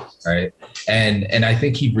neighborhood, right? And I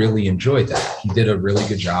think he really enjoyed that. He did a really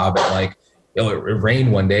good job at like, it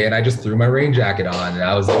rained one day and I just threw my rain jacket on and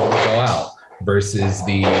I was able to go out, versus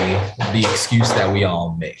the excuse that we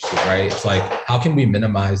all make, right? It's like, how can we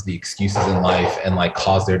minimize the excuses in life and like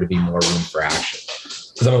cause there to be more room for action?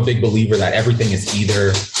 Because I'm a big believer that everything is either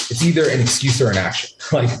an excuse or an action.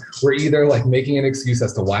 Like we're either like making an excuse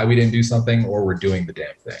as to why we didn't do something, or we're doing the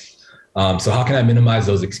damn thing. So how can I minimize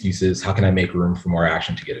those excuses? How can I make room for more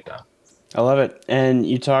action to get it done? I love it. And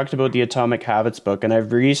you talked about the Atomic Habits book, and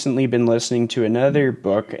I've recently been listening to another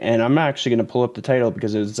book, and I'm actually going to pull up the title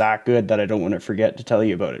because it was that good that I don't want to forget to tell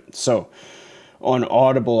you about it. So on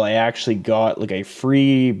Audible, I actually got like a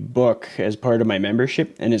free book as part of my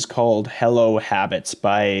membership, and it's called Hello Habits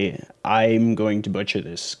by, I'm going to butcher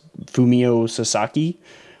this, Fumio Sasaki,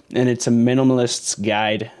 and it's a minimalist's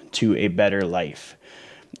guide to a better life.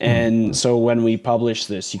 And so when we publish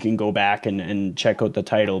this, you can go back and check out the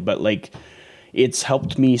title, but like it's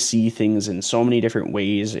helped me see things in so many different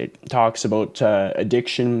ways. It talks about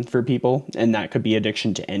addiction for people, and that could be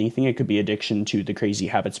addiction to anything. It could be addiction to the crazy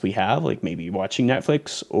habits we have, like maybe watching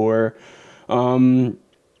Netflix, or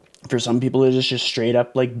for some people it is just straight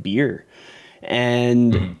up like beer.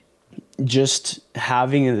 And just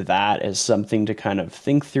having that as something to kind of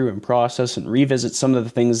think through and process and revisit some of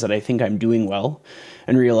the things that I think I'm doing well,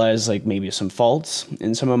 and realize like maybe some faults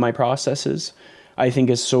in some of my processes, I think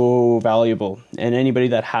is so valuable. And anybody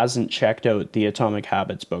that hasn't checked out the Atomic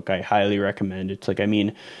Habits book, I highly recommend it. Like, I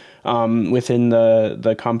mean, within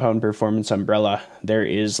the compound performance umbrella, there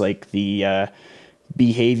is like the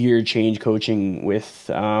behavior change coaching with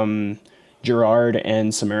Gerard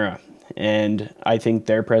and Samira. And I think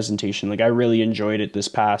their presentation, like I really enjoyed it this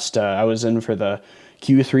past, I was in for the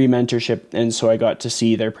Q3 mentorship. And so I got to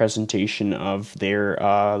see their presentation of their,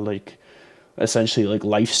 like essentially like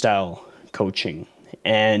lifestyle coaching,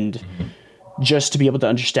 and just to be able to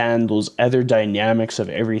understand those other dynamics of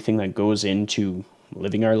everything that goes into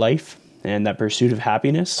living our life and that pursuit of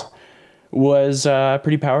happiness was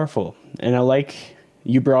pretty powerful. And I like,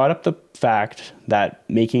 you brought up the fact that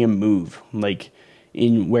making a move, like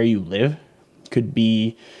in where you live, could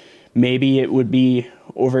be, maybe it would be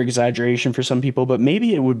over exaggeration for some people, but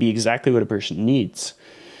maybe it would be exactly what a person needs.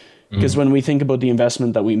 Because when we think about the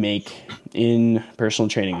investment that we make in personal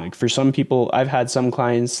training, like for some people, I've had some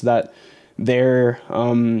clients that their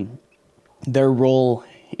role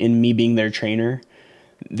in me being their trainer,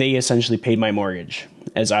 they essentially paid my mortgage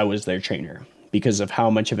as I was their trainer because of how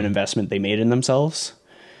much of an investment they made in themselves.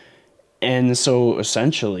 And so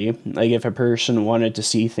essentially, like if a person wanted to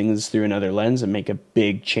see things through another lens and make a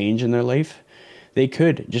big change in their life, they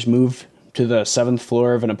could just move to the 7th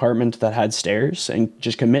floor of an apartment that had stairs and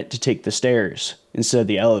just commit to take the stairs instead of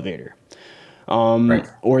the elevator. Right.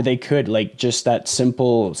 Or they could, like, just that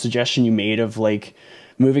simple suggestion you made of like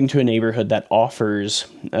moving to a neighborhood that offers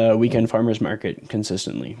a weekend farmers market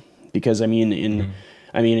consistently. Because I mean,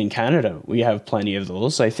 in Canada, we have plenty of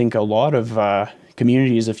those. I think a lot of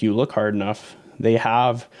communities, if you look hard enough, they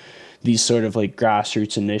have these sort of like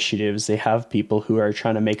grassroots initiatives. They have people who are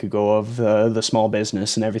trying to make a go of the small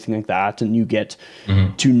business and everything like that. And you get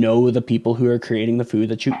to know the people who are creating the food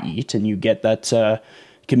that you eat, and you get that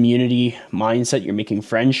community mindset. You're making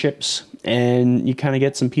friendships, and you kind of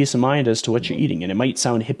get some peace of mind as to what you're eating. And it might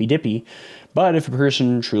sound hippy dippy, but if a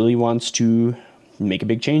person truly wants to make a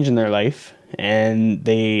big change in their life and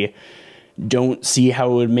they don't see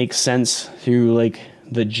how it would make sense through like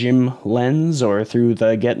the gym lens or through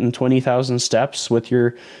the getting 20,000 steps with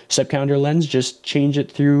your step counter lens, just change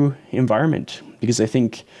it through environment. Because I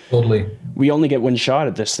think totally we only get one shot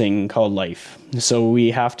at this thing called life. So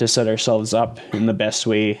we have to set ourselves up in the best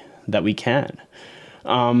way that we can.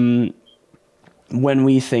 When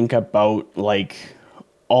we think about like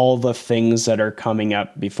all the things that are coming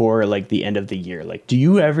up before like the end of the year, like do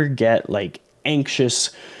you ever get like anxious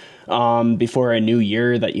before a new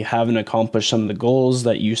year that you haven't accomplished some of the goals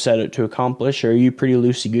that you set out to accomplish, or are you pretty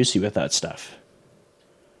loosey-goosey with that stuff?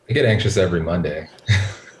 I get anxious every Monday.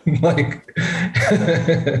 Like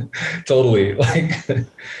totally, like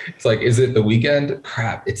it's like, is it the weekend?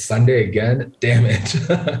 Crap, it's Sunday again, damn it.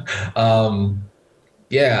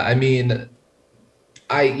 Yeah, I mean,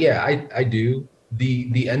 I do.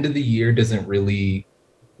 The end of the year doesn't really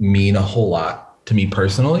mean a whole lot to me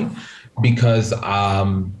personally, because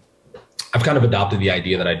I've kind of adopted the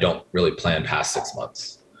idea that I don't really plan past 6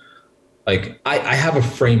 months. Like I have a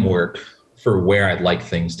framework for where I'd like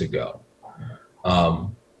things to go.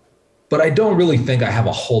 Um, but I don't really think I have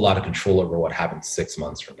a whole lot of control over what happens 6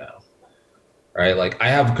 months from now. Right. Like I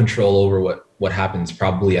have control over what happens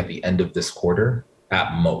probably at the end of this quarter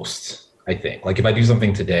at most, I think. Like if I do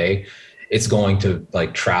something today, it's going to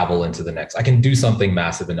like travel into the next. I can do something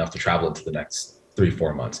massive enough to travel into the next 3,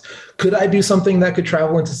 4 months. Could I do something that could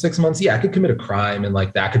travel into 6 months? Yeah, I could commit a crime and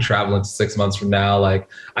like that could travel into 6 months from now. Like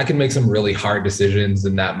I can make some really hard decisions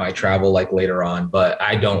and that might travel like later on, but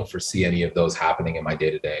I don't foresee any of those happening in my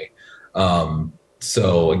day to day.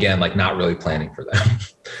 So again, like not really planning for them.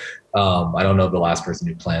 I don't know the last person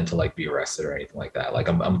who planned to like be arrested or anything like that. Like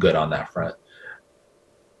I'm good on that front.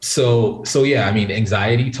 So yeah, I mean,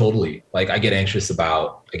 anxiety, totally. Like I get anxious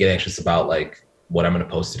about like what I'm going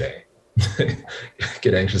to post today.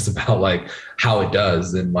 Get anxious about like how it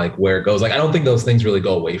does and like where it goes. Like I don't think those things really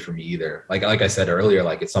go away from me either. Like I said earlier,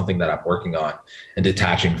 like it's something that I'm working on and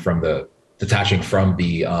detaching from the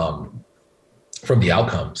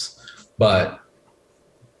outcomes. But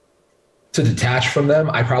to detach from them,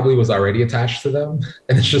 I probably was already attached to them.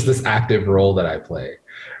 And it's just this active role that I play,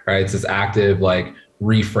 right? It's this active like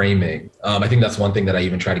reframing. I think that's one thing that I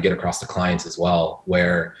even try to get across to clients as well,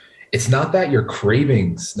 where it's not that your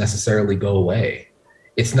cravings necessarily go away.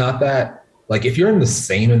 It's not that like if you're in the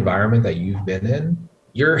same environment that you've been in,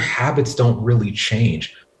 your habits don't really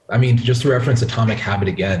change. I mean, just to reference Atomic Habit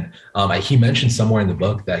again, he mentioned somewhere in the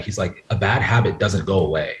book that he's like, a bad habit doesn't go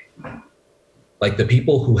away. Like the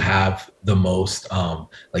people who have the most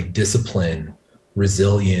like discipline,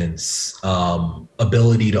 resilience,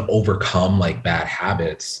 ability to overcome like bad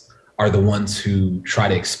habits are the ones who try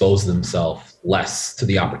to expose themselves less to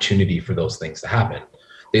the opportunity for those things to happen.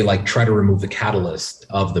 They like try to remove the catalyst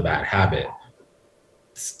of the bad habit.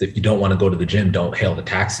 If you don't want to go to the gym, don't hail the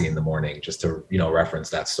taxi in the morning, just to, reference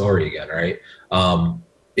that story again, right?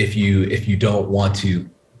 If you don't want to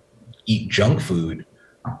eat junk food,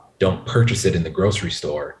 don't purchase it in the grocery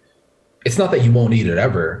store. It's not that you won't eat it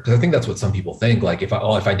ever, because I think that's what some people think. Like if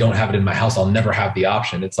I don't have it in my house, I'll never have the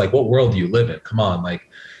option. It's like, what world do you live in? Come on, like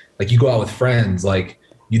you go out with friends, like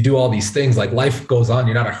you do all these things, like life goes on.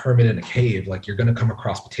 You're not a hermit in a cave. Like you're going to come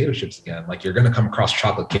across potato chips again. Like you're going to come across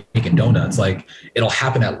chocolate cake and donuts. Like it'll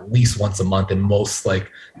happen at least once a month in the most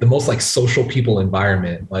like social people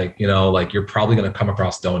environment. Like, like you're probably going to come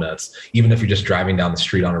across donuts, even if you're just driving down the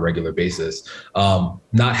street on a regular basis.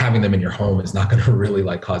 Not having them in your home is not going to really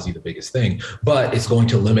like cause you the biggest thing, but it's going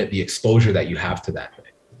to limit the exposure that you have to that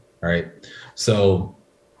thing. All right. So,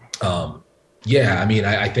 yeah, I mean,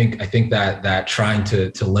 I think that trying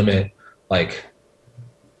to limit like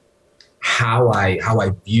how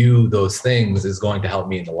I view those things is going to help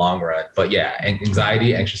me in the long run. But yeah,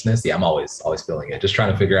 anxiety, anxiousness, yeah, I'm always feeling it. Just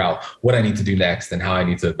trying to figure out what I need to do next and how I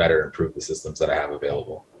need to better improve the systems that I have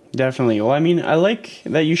available. Definitely. Well, I mean, I like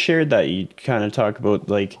that you shared that. You kind of talk about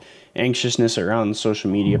like anxiousness around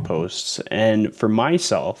social media posts. And for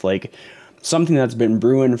myself, like something that's been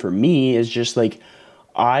brewing for me is just like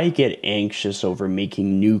I get anxious over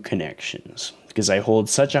making new connections because I hold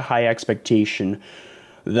such a high expectation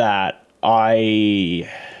that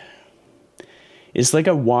it's like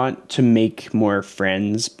I want to make more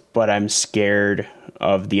friends, but I'm scared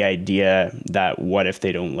of the idea that what if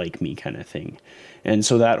they don't like me kind of thing. And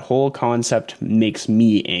so that whole concept makes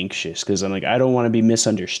me anxious because I'm like, I don't want to be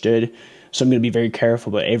misunderstood. So I'm going to be very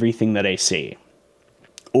careful about everything that I say.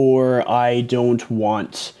 Or I don't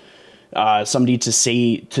want somebody to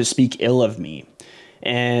speak ill of me.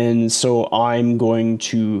 And so I'm going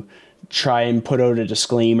to try and put out a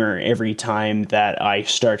disclaimer every time that I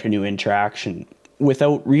start a new interaction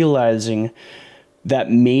without realizing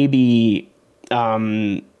that maybe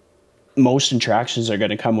most interactions are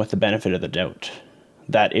going to come with the benefit of the doubt.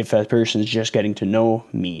 That if a person is just getting to know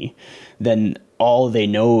me, then all they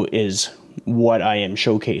know is what I am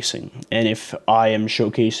showcasing. And if I am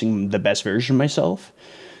showcasing the best version of myself,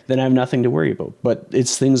 then I have nothing to worry about. But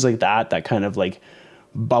it's things like that kind of like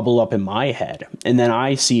bubble up in my head. And then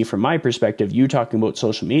I see from my perspective, you talking about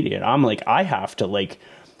social media, and I'm like, I have to like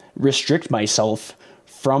restrict myself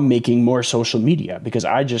from making more social media because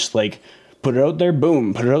I just like put it out there,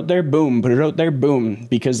 boom, put it out there, boom, put it out there, boom.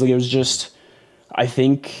 Because like it was just, I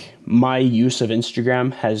think my use of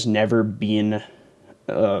Instagram has never been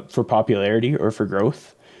for popularity or for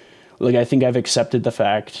growth. Like I think I've accepted the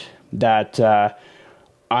fact that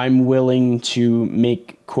I'm willing to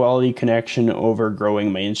make quality connection over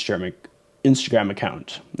growing my Instagram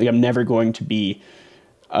account. Like I'm never going to be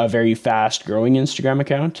a very fast growing Instagram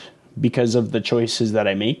account because of the choices that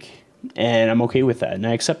I make. and I'm okay with that, and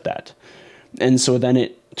I accept that. And so then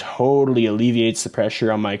it totally alleviates the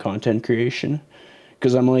pressure on my content creation,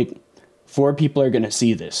 because I'm like, 4 people are going to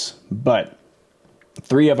see this, but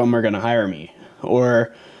 3 of them are going to hire me,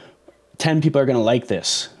 or 10 people are going to like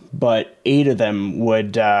this, but 8 of them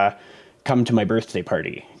would come to my birthday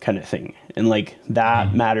party, kind of thing. And like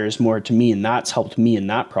that matters more to me, and that's helped me in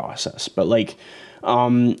that process. But like,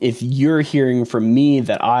 if you're hearing from me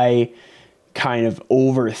that I kind of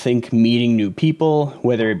overthink meeting new people,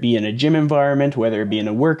 whether it be in a gym environment, whether it be in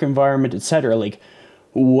a work environment, etc., like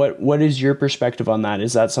what is your perspective on that?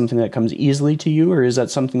 Is that something that comes easily to you, or is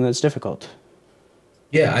that something that's difficult?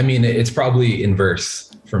 Yeah, I mean, it's probably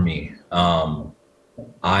inverse for me.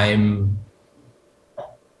 I'm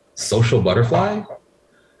social butterfly.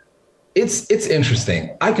 It's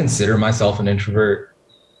interesting. I consider myself an introvert,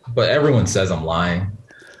 but everyone says I'm lying.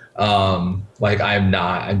 Like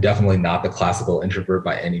I'm definitely not the classical introvert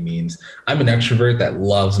by any means. I'm an extrovert that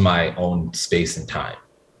loves my own space and time.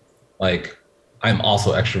 Like I'm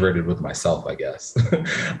also extroverted with myself, I guess.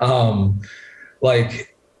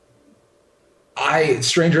 Like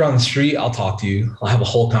stranger on the street, I'll talk to you. I'll have a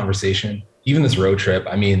whole conversation. Even this road trip,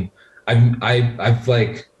 I mean, I've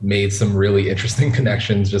like made some really interesting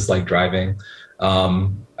connections just like driving.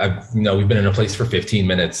 We've been in a place for 15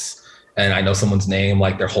 minutes and I know someone's name,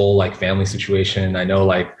 like their whole like family situation. I know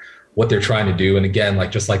like what they're trying to do. And again,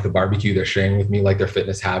 like just like the barbecue, they're sharing with me like their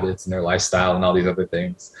fitness habits and their lifestyle and all these other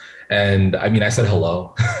things. And I mean, I said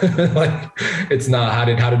hello. Like it's not how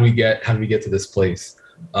did we get to this place?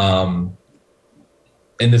 In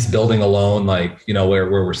this building alone, like, you know,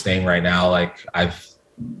 where we're staying right now, like I've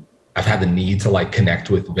had the need to like connect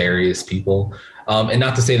with various people. And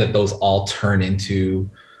not to say that those all turn into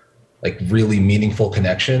like really meaningful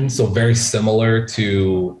connections. So very similar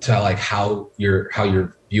to like how you're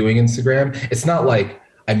viewing Instagram. It's not like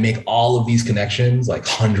I make all of these connections, like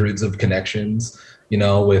hundreds of connections, you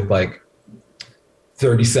know, with like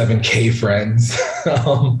 37K friends.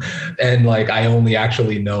 And like I only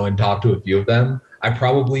actually know and talk to a few of them. I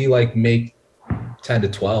probably like make 10 to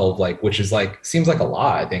 12, like, which is like, seems like a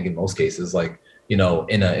lot, I think in most cases, like, you know,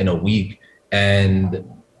 in a week. And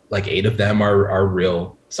like 8 of them are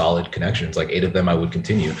real solid connections. Like 8 of them I would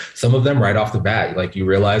continue. Some of them right off the bat, like you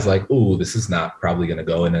realize like, ooh, this is not probably going to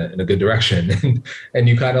go in a good direction. And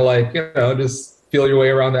you kind of like, you know, just feel your way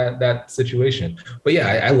around that situation. But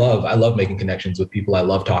yeah, I love making connections with people. I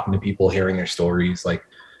love talking to people, hearing their stories. Like,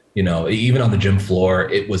 you know, even on the gym floor,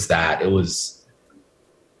 it was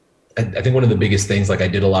I think one of the biggest things, like I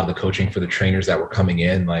did a lot of the coaching for the trainers that were coming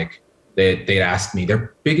in, like they'd ask me,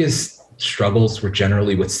 their biggest struggles were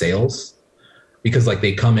generally with sales, because like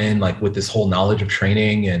they come in like with this whole knowledge of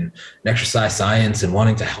training and exercise science and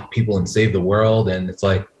wanting to help people and save the world. And it's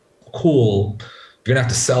like, cool, you're gonna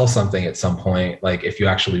have to sell something at some point, like if you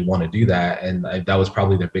actually want to do that. And that was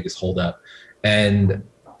probably their biggest holdup. And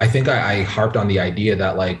I think I harped on the idea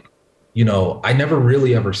that like, you know, I never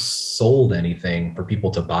really ever sold anything for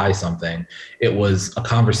people to buy something. It was a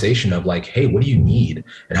conversation of like, hey, what do you need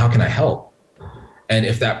and how can I help? And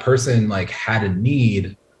if that person like had a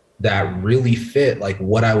need that really fit like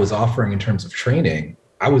what I was offering in terms of training,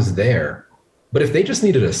 I was there. But if they just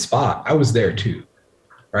needed a spot, I was there too,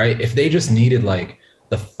 right? If they just needed like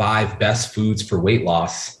the 5 best foods for weight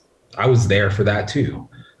loss, I was there for that too.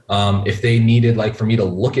 If they needed like for me to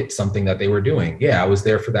look at something that they were doing, yeah, I was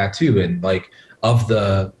there for that too. And like of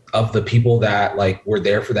the people that like were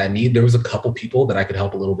there for that need, there was a couple people that I could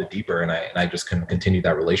help a little bit deeper, and I just couldn't continue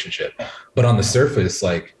that relationship. But on the surface,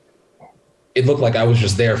 like it looked like I was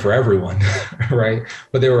just there for everyone, right?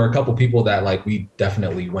 But there were a couple people that like we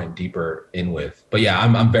definitely went deeper in with. But yeah,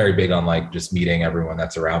 I'm very big on like just meeting everyone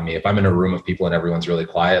that's around me. If I'm in a room of people and everyone's really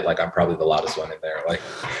quiet, like I'm probably the loudest one in there. Like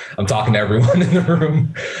I'm talking to everyone in the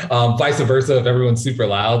room. Vice versa, if everyone's super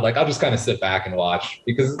loud, like I'll just kind of sit back and watch,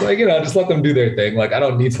 because like, you know, just let them do their thing. Like I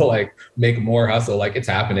don't need to like make more hustle. Like it's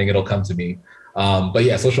happening, it'll come to me. But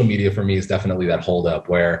yeah, social media for me is definitely that hold up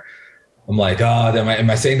where I'm like,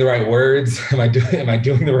 am I saying the right words? Am I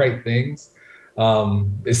doing the right things?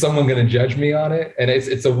 Is someone going to judge me on it? And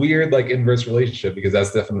it's a weird like inverse relationship, because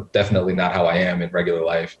that's definitely not how I am in regular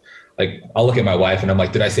life. Like I'll look at my wife and I'm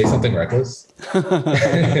like, did I say something reckless?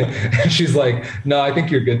 And she's like, no, I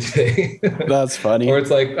think you're good today. That's funny. Or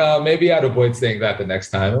it's like, maybe I'd avoid saying that the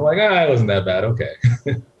next time. I'm like, it wasn't that bad. Okay.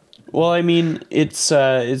 Well, I mean, it's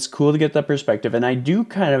cool to get that perspective, and I do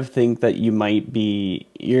kind of think that you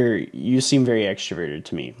seem very extroverted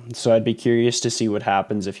to me. So I'd be curious to see what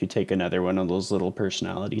happens if you take another one of those little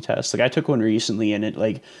personality tests. Like I took one recently, and it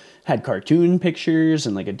like had cartoon pictures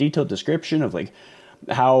and like a detailed description of like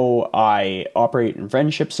how I operate in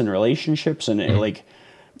friendships and relationships, and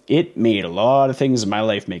it made a lot of things in my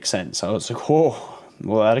life make sense. I was like, oh,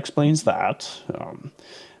 well, that explains that.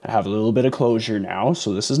 I have a little bit of closure now,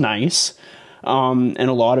 so this is nice. And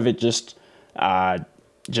a lot of it just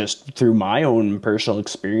through my own personal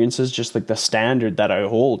experiences, just like the standard that I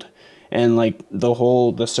hold. And like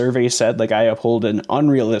the survey said, like I uphold an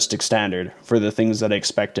unrealistic standard for the things that I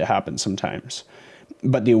expect to happen sometimes.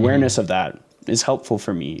 But the awareness of that is helpful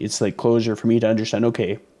for me. It's like closure for me to understand,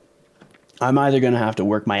 okay, I'm either going to have to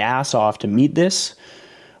work my ass off to meet this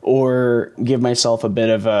or give myself a bit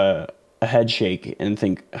of a head shake and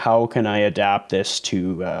think, how can I adapt this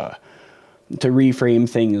to reframe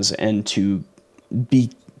things and to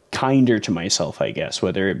be kinder to myself, I guess,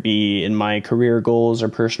 whether it be in my career goals or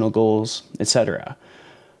personal goals, etc.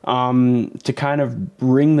 To kind of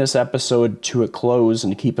bring this episode to a close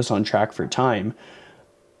and to keep us on track for time,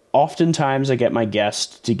 oftentimes I get my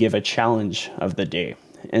guest to give a challenge of the day.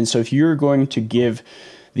 And so if you're going to give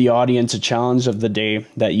the audience a challenge of the day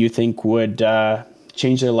that you think would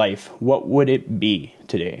change their life, what would it be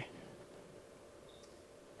today?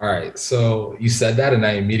 All right. So you said that, and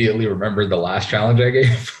I immediately remembered the last challenge I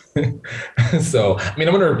gave. So, I mean,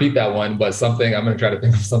 I'm going to repeat that one, but I'm going to try to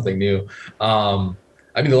think of something new. The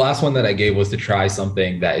last one that I gave was to try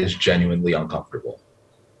something that is genuinely uncomfortable,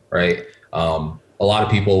 right? A lot of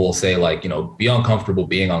people will say, like, be uncomfortable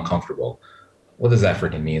being uncomfortable. What does that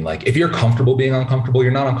freaking mean? Like, if you're comfortable being uncomfortable,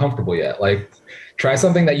 you're not uncomfortable yet. Like, try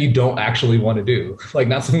something that you don't actually want to do. Like,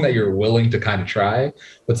 not something that you're willing to kind of try,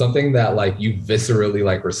 but something that like you viscerally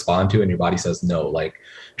like respond to and your body says no. Like,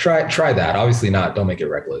 try that. Obviously not, don't make it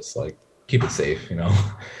reckless. Like, keep it safe,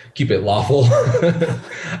 keep it lawful.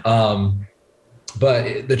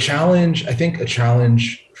 But the challenge, I think a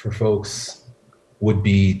challenge for folks would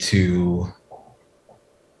be to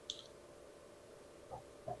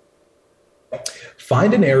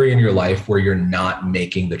find an area in your life where you're not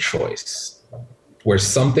making the choice, where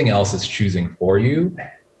something else is choosing for you,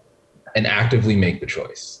 and actively make the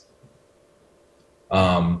choice.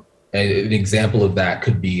 And an example of that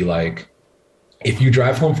could be like, if you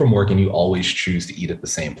drive home from work and you always choose to eat at the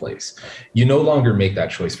same place, you no longer make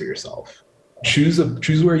that choice for yourself. Choose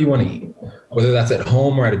where you want to eat, whether that's at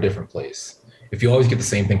home or at a different place. If you always get the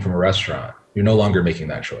same thing from a restaurant, you're no longer making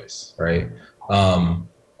that choice, right?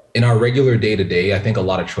 In our regular day-to-day, I think a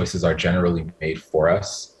lot of choices are generally made for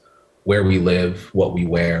us. Where we live, what we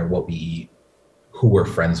wear, what we eat, who we're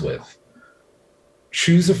friends with.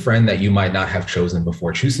 Choose a friend that you might not have chosen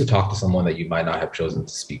before. Choose to talk to someone that you might not have chosen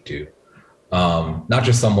to speak to. Not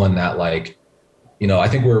just someone that like, I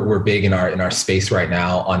think we're big in our space right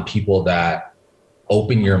now on people that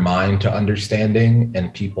open your mind to understanding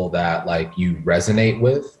and people that like you resonate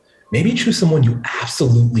with. Maybe choose someone you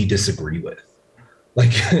absolutely disagree with.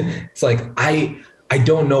 Like, it's like, I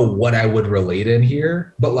don't know what I would relate in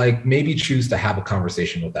here, but like maybe choose to have a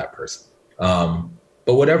conversation with that person.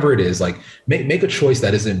 But whatever it is, like make a choice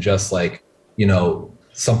that isn't just like,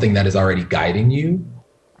 something that is already guiding you,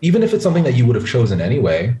 even if it's something that you would have chosen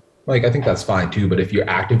anyway. Like, I think that's fine too. But if you're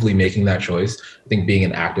actively making that choice, I think being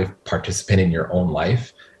an active participant in your own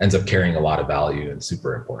life ends up carrying a lot of value and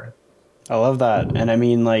super important. I love that. And I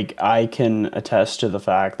mean, like, I can attest to the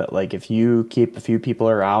fact that, like, if you keep a few people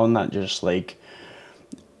around that just, like,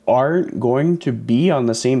 aren't going to be on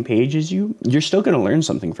the same page as you, you're still going to learn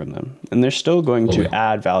something from them. And they're still going to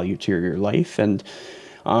add value to your life. And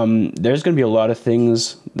there's going to be a lot of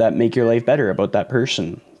things that make your life better about that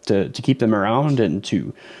person to keep them around and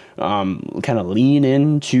to kind of lean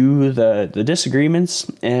into the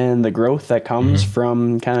disagreements and the growth that comes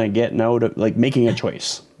from kind of getting out of, like, making a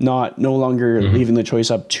choice, no longer leaving the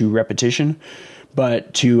choice up to repetition,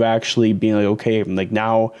 but to actually being like, okay, like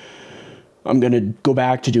now I'm going to go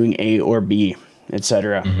back to doing A or B,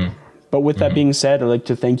 etc. But with that being said, I'd like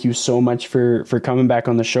to thank you so much for coming back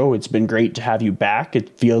on the show. It's been great to have you back.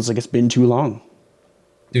 It feels like it's been too long.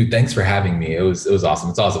 Dude, thanks for having me. It was awesome.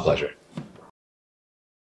 It's always a pleasure.